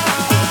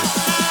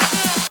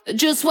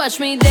 just watch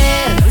me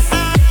dance.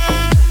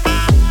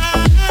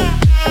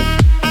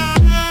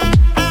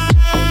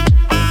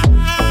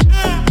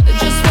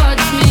 Just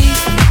watch me.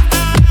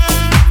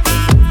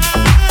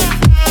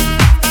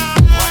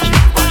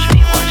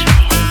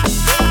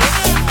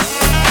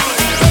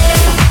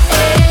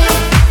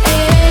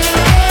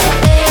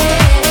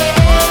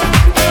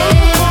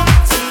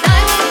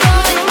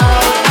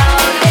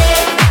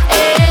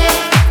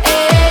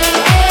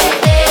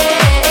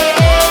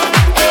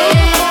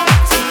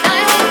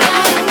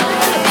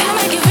 You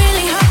make it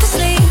really hard to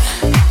sleep.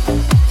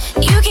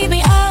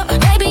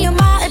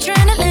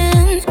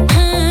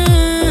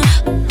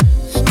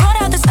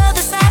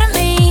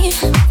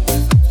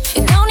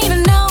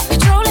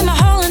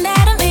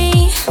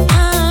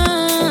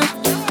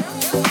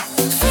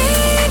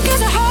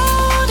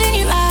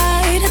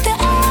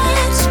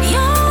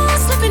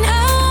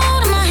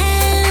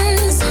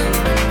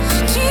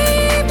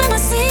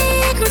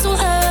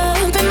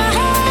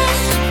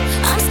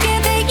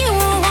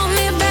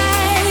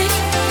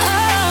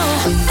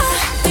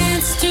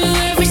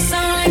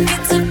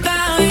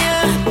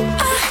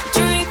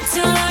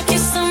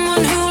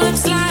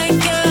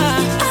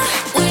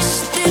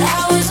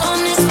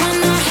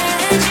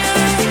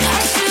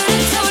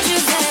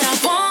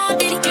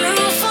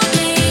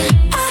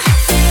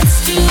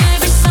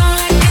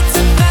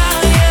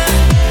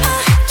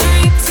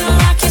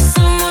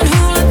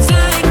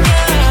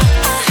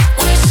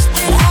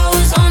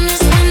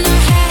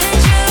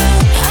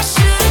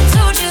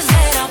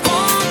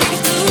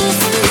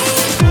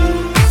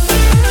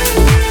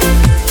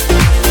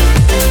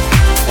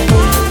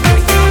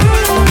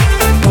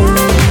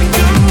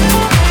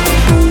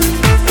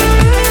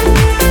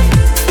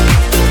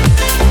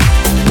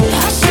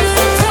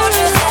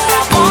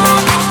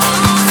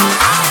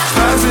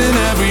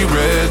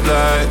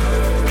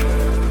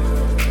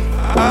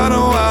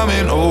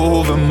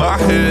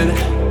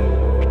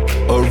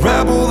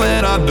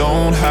 I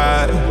don't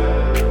hide.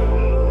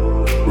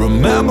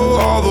 Remember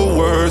all the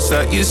words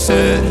that you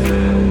said.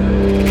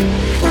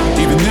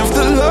 Even if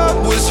the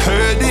love was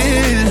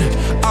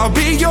hurting, I'll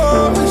be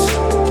yours,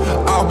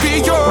 I'll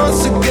be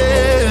yours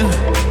again.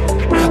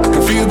 I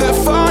can feel that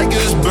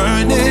fire's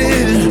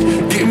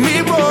burning, give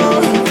me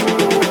more.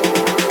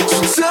 So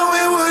tell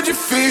me, would you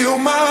feel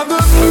my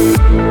love?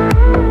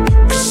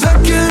 'Cause I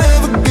can't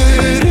ever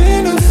get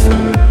enough.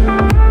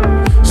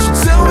 So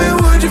tell me,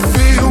 would you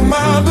feel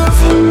my love?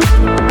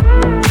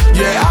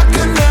 Yeah, I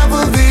can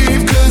never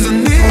leave 'cause I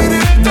need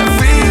it, that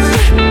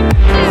feeling.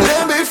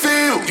 Let me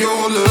feel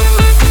your love.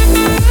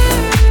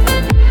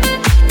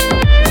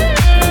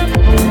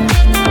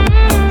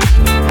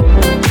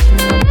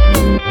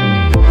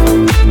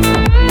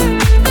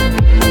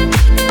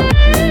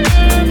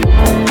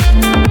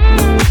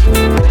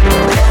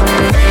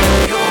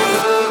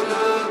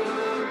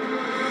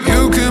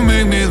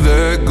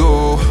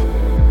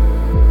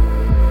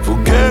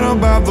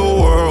 About the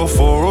world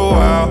for a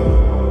while.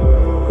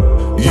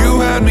 You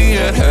had me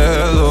at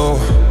hello.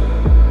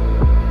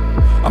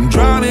 I'm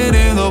drowning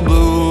in the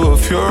blue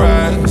of your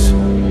eyes.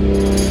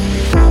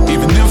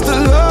 Even if the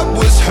love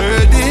was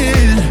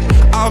hurting,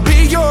 I'll be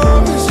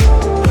yours,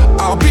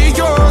 I'll be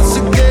yours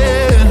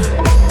again.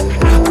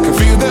 I can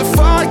feel that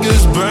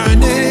fire's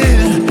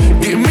burning,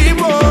 give me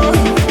more.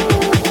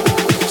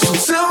 So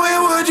tell me,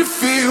 would you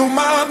feel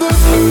my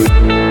love?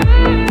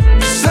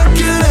 'Cause I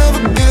can't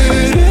ever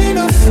get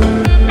enough.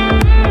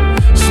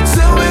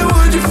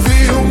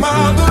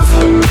 My love,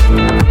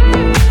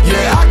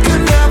 yeah, I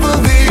could never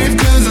leave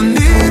 'cause I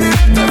need it,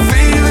 that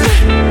feeling.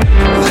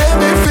 Let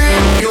me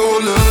feel your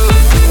love.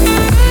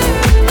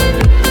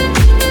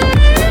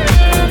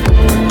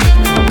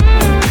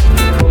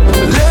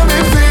 Let me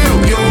feel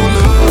your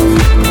love.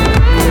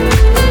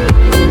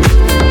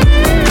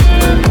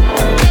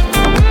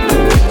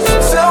 So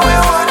tell me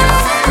what you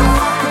feel.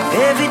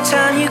 Every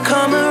time you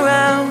come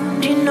around,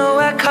 you know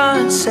I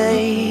can't say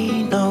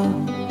no.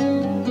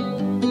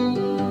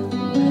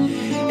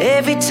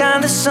 Every time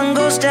the sun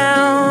goes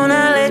down,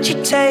 I let you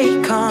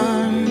take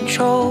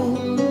control.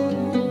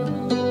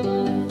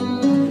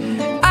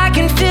 I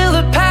can feel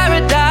the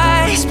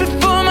paradise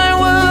before my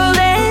world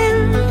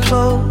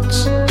implodes.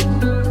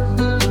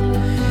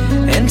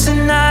 And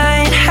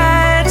tonight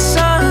had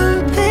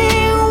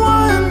something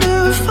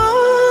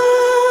wonderful.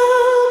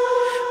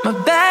 My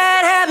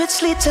bad habits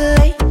lead to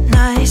late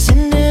nights,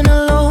 sitting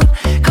alone.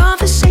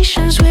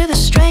 Conversations with a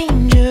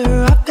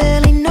stranger I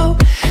barely know.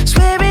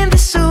 Swearing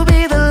this will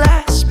be the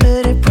last,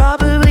 but it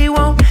probably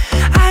won't.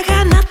 I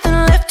got nothing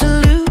left to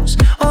lose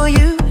or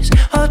use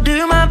or do.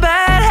 My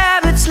bad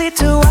habits lead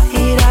to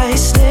white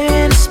eyes stare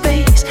into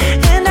space,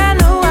 and I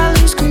know I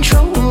lose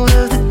control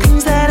of the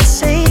things that I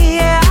say.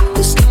 Yeah, I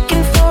was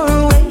looking for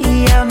a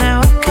way out, now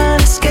I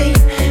can't escape.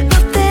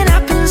 Nothing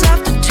happens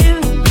after two.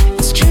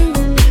 It's true,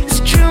 it's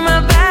true. My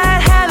bad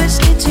habits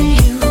lead to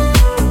you.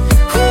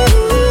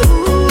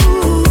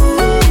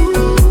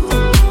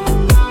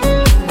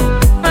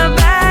 My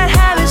bad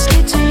habits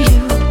lead to you.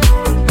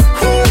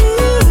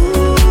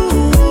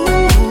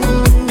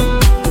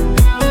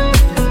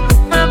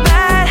 My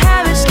bad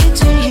habits lead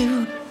to you.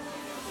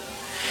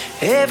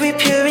 Every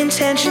pure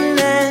intention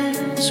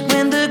ends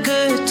when the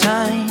good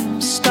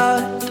times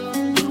start.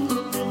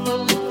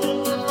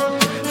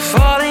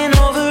 Falling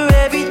over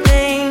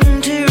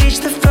everything to reach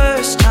the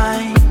first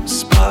time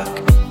spark.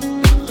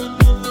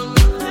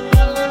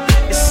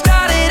 It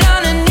started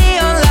under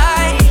neon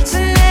lights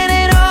and then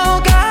it all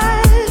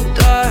got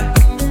dark.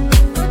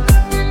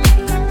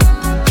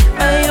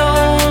 I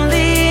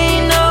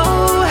only know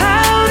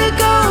how to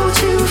go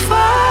too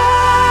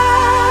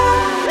far.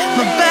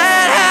 My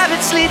bad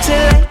habits lead to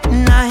late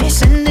nights,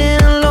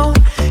 sitting alone.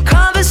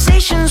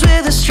 Conversations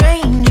with a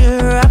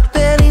stranger I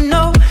barely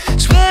know.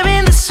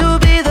 Swearing this will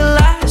be the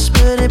last,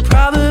 but it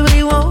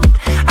probably won't.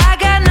 I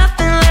got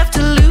nothing left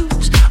to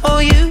lose or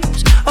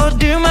use or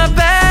do. My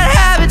bad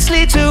habits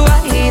lead to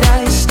white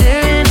eyes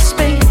stare into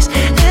space,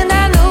 and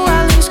I know I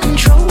lose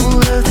control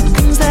of the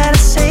things that I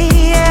say.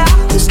 Yeah,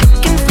 I was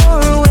looking for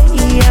a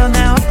way out,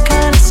 now I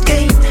can't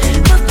escape.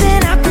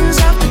 Nothing happens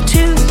after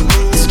two.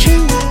 It's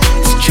true,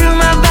 it's true.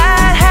 My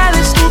bad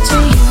habits lead to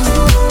you.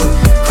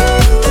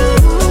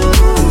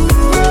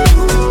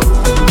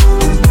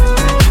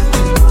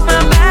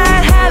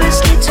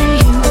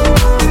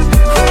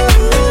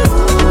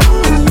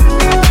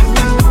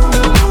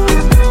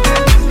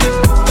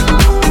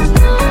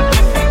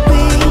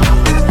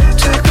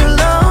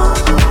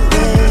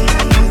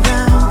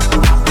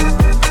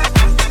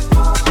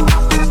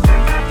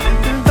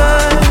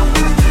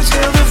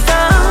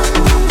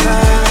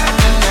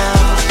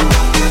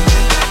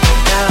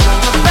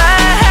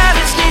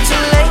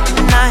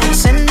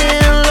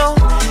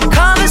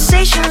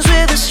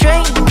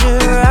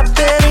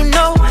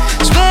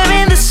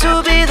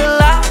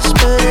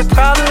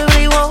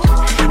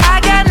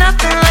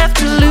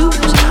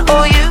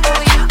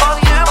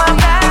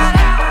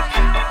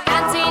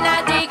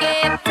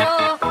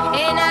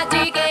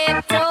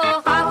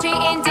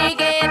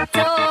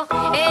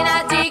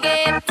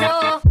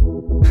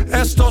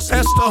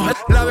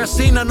 La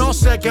vecina no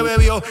sé qué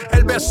bebió,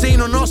 el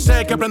vecino no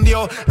sé qué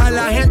prendió, a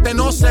la gente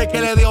no sé qué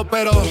le dio,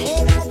 pero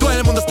todo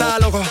el mundo está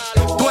loco,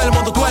 todo el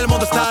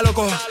mundo está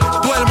loco,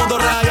 todo el mundo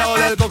rayado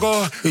del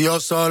coco. Y yo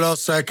solo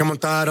sé que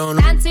montaron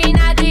Dancing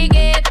at the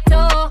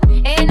ghetto,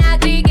 in at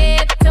the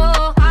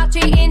ghetto, party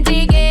in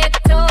the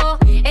ghetto,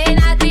 in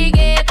at the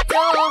ghetto,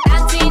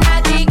 dancing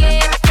at the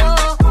ghetto,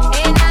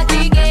 in at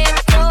the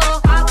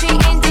ghetto, party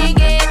in the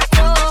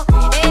ghetto,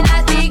 in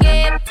at the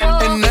ghetto.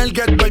 en el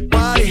ghetto hay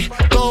party,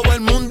 todo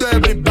el mundo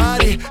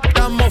everybody,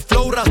 estamos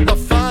flow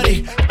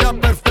Rastafari, está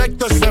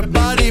perfecto ese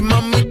body,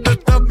 mami tú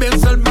estás bien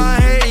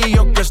salvaje y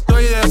yo que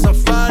estoy de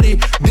safari,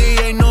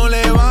 DJ no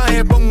le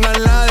baje,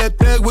 pónganla de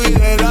Tego y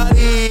de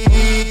Daddy.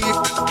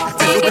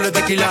 El super de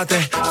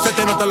tequilate, se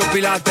te notan los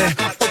pilates,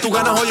 o tú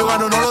ganas o yo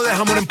gano, no lo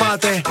dejamos en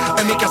empate,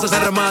 en mi casa se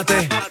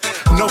remate,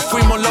 no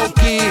fuimos low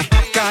key,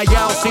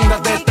 callados sin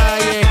dar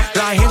detalles,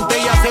 la gente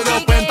ya se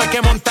dio cuenta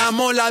que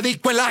montamos la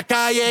disco en la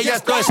calle, y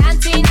esto es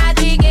Dancing at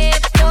the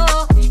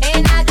ghetto,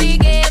 in at the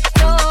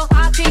ghetto,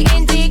 party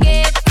in the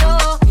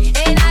ghetto,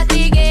 in at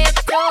the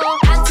ghetto,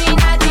 dancing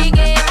at the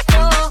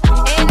ghetto,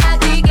 in at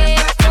the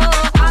ghetto,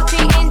 party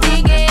in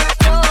the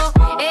ghetto,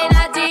 in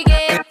at the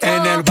ghetto.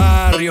 en el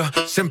barrio,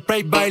 siempre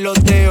hay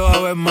bailoteo,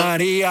 Ave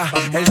María,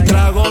 el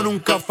trago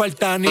nunca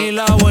falta ni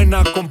la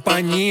buena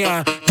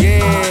compañía,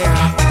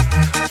 yeah,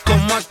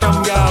 cómo ha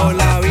cambiado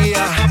la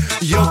vida,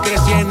 yo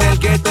crecí en el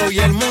gueto y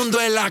el mundo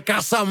es la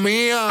casa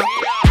mía.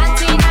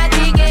 Dancing at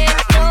the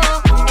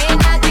ghetto, in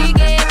at the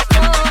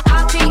ghetto,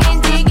 party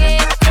in the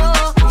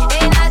ghetto,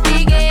 in at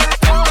the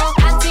ghetto,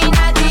 dancing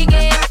at the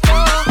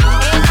ghetto,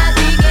 in at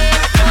the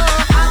ghetto,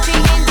 party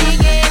in the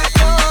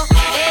ghetto,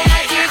 in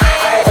at the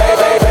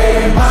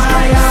ghetto.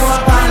 Vaya agua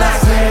pa' la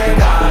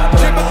seca,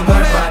 todo el mundo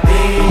en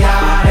patilla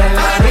en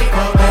la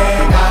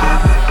discoteca.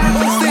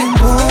 No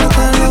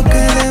importa lo que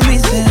de mí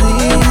se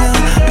diga,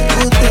 me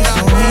gusta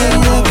su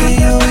vida, que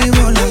yo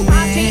vivo la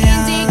mía.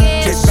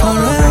 Que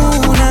solo es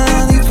una,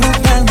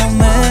 disfruta el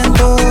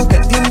momento, que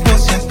el tiempo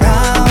se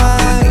acaba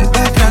y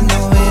pa' atrás no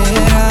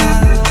verá.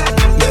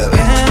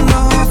 Bebiendo,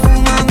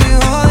 fumando y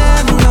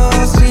jodiendo,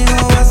 sigo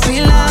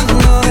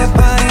vacilando de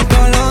party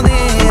todos los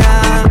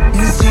días. Y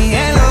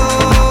síguelo.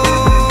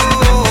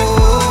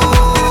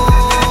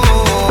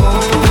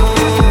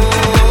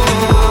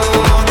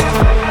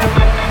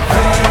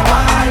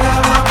 Vaya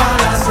agua pa'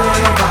 la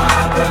seca,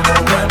 todo el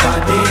mundo en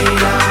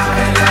patilla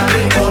en la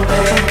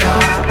discoteca.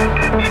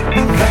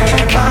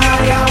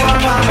 Vaya agua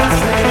pa' la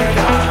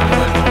seca,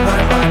 todo el mundo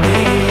en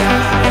patilla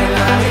en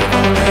la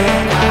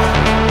discoteca.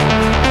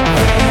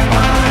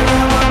 Vaya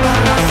agua pa'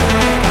 la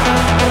seca,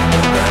 todo el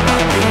mundo en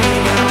patilla en la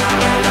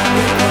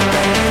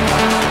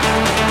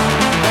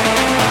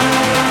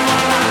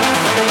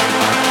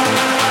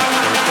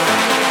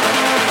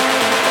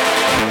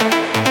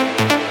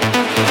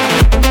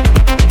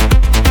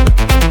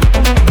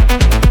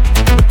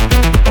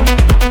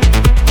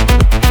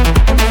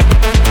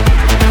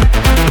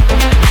discoteca.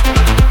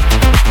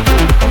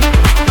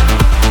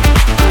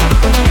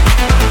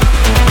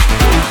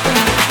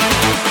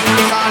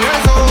 Sale el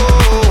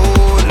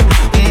sol,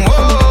 un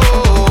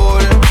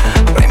gol,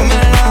 prende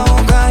la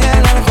boca y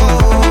el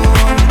alcohol,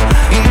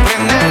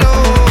 impréndelo,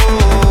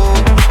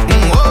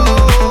 un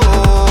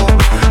gol,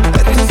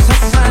 esto se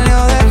salió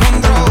de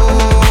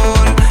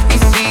control y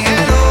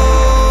síguelo.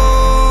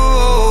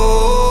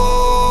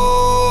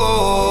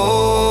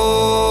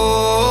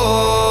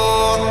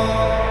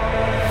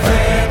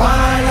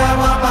 Vaya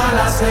agua pa'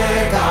 la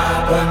seca,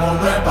 todo el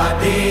mundo en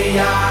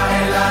patilla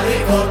en la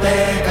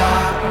discoteca.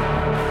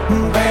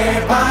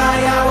 Pepa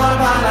y agua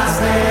pa' la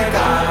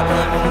seca,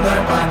 todo el mundo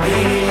en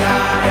patilla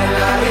en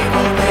la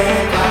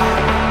discoteca.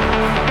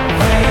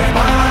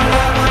 Pepa y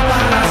agua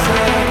pa' la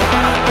seca,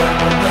 todo el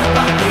mundo en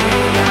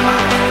patilla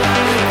en la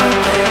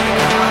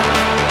discoteca.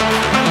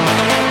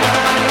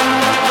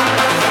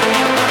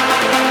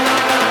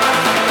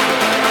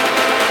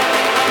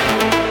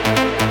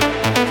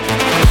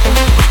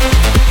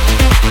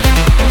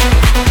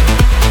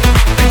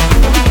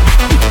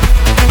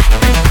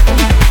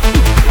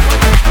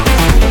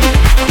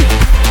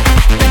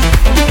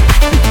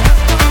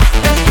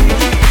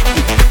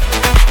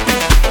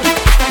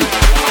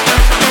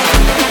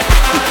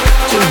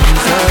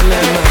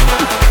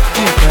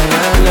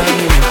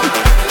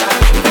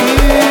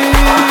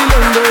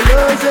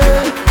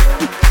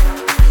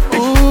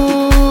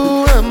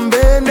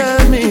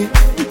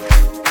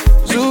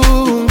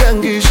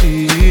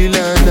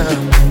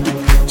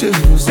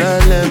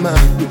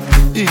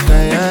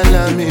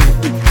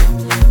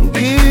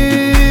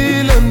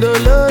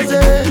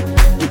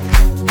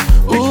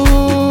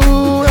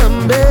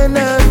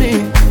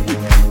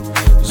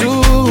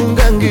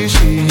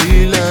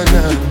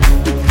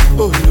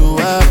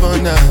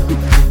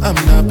 I'm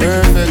not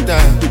perfect,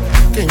 I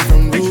came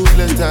from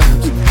ruthless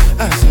times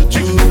as a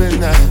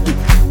juvenile.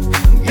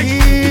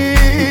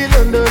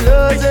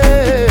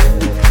 Ilondoloze,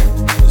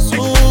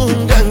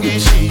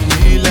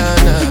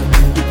 Sungangishilana.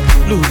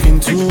 Look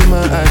into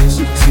my eyes,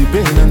 see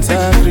pain and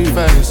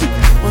sacrifice.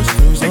 What's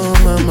goes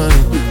on my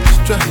mind,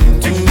 just trying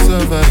to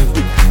survive.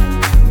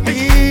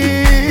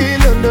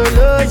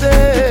 lo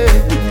sé.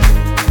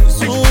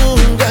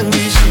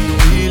 Sungangishi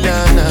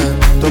ilana,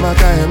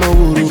 tomaka ema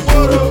wuru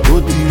wuru,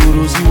 oti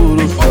wuru si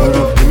wuru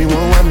wuru. Emi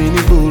won wa mi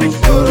ni buru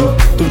wuru,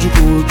 toju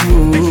ko oju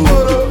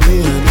wuru. Me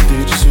and the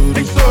teji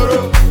sori,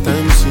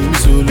 time see me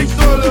soli.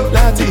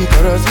 Lati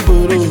ikoro si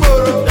buru,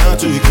 down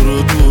to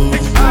Ikorodu.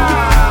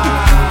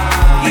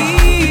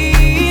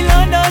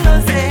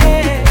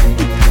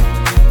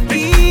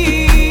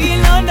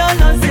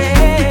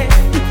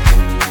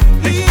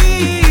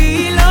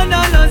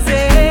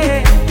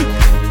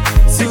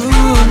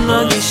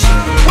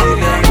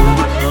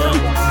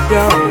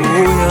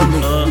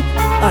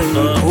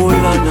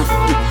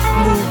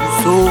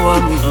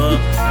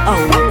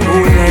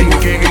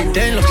 Que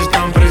griten los que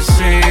están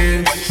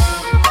presentes.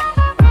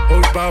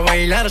 Hoy pa'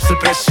 bailar soy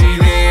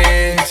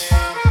presidente.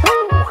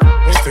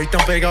 Estoy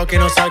tan pegado que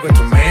no salgo en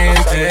tu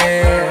mente.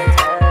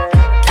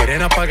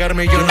 Quieren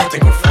apagarme y yo no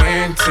tengo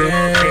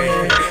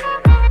fuente.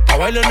 A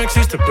bailar no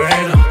existe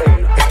pena.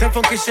 Este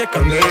funky se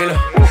candela.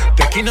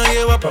 De aquí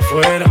nadie va pa'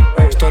 afuera.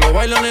 Esto lo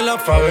bailan en la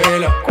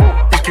favela.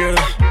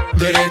 Izquierda,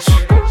 derecha,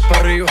 pa'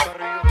 arriba,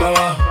 pa'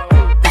 abajo.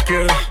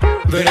 Izquierda,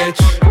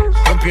 derecha,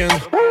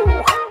 rompiendo.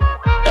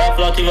 É a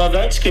flauta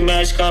envolvente que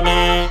mexe com a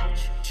mente.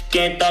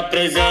 Quem tá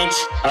presente,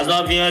 as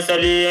novinhas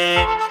ali,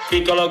 hein?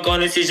 Fica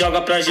loucona e se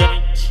joga pra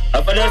gente.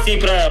 Eu falei assim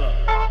pra ela.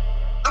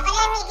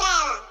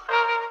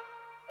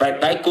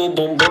 Vai com o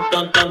bumbum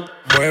tam tam.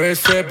 Mueve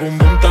ese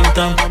bumbum tam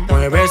tam.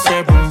 Mueve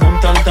ese bumbum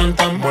tam tam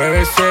tam.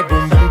 Mueve ese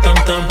bumbum tam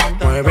tam.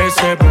 Mueve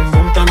ese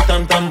bumbum tam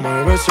tam tam.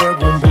 Mueve ese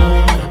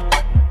bumbum.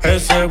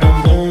 Ese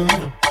bumbum.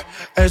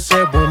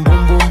 Ese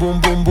bumbum bum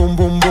bum bum bum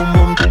bum bum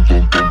bum.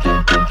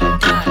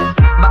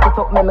 Back it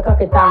up, me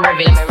cock it and rev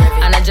it.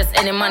 And I just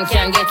any man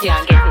can get it.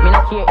 Me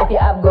not care if you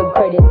have good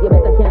credit. You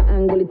better can't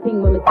angle the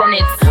thing when me send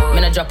it. Me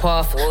not drop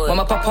off, when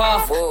me pop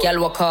off. Girl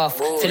walk off,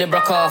 till it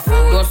broke off.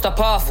 Don't stop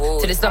off,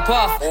 till it stop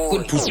off.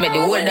 Good push, make the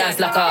whole dance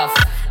lock off.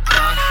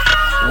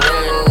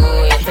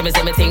 Whoa, tell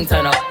me thing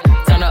turn up.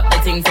 Turn up the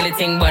thing till the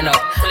thing burn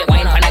up.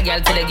 Wine pan a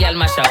girl till the girl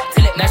mash up.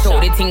 Now show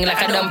the thing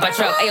like a dumper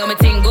truck. Ayo, me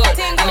thing good,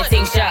 and me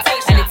thing sharp.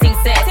 And the thing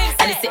set,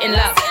 and it's sitting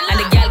loud. And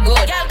the girl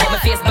good, but my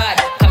face bad.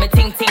 Cause me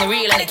thing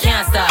real and it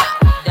can't stop.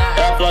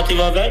 É a flauta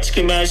envolvente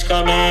que mexe com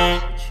a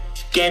mente.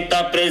 Quem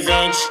tá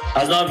presente,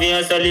 as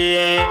novinhas ali,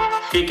 hein?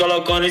 Fica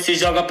loucona e se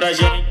joga pra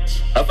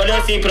gente. Eu falei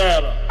assim pra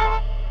ela.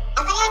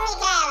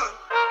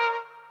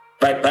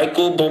 Vai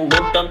com o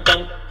bumbum tam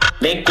tam.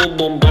 Vem com o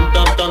bumbum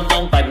tam tam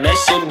tam. Vai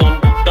mexe o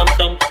bumbum tam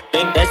tam.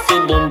 Vem desce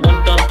o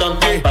bumbum tam tam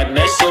tam. Vai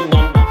mexe o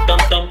bumbum tam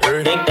tam.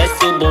 Vem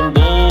desce o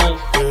bumbum.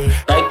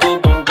 Vai com o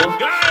bumbum.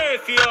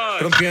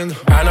 Rompiendo.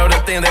 I know the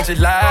thing that you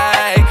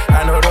like.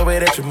 I know the way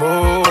that you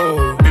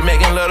move. Be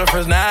making love the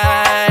first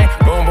night.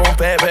 Boom, boom,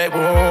 pat, back,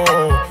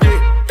 boom.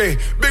 Hey,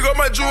 big up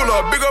my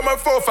jeweler, big up my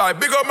 4-5,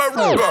 big up my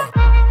Ruger.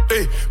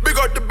 Hey, big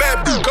up the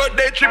bad bitch, cause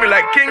they treat me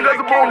like king of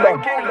the boom.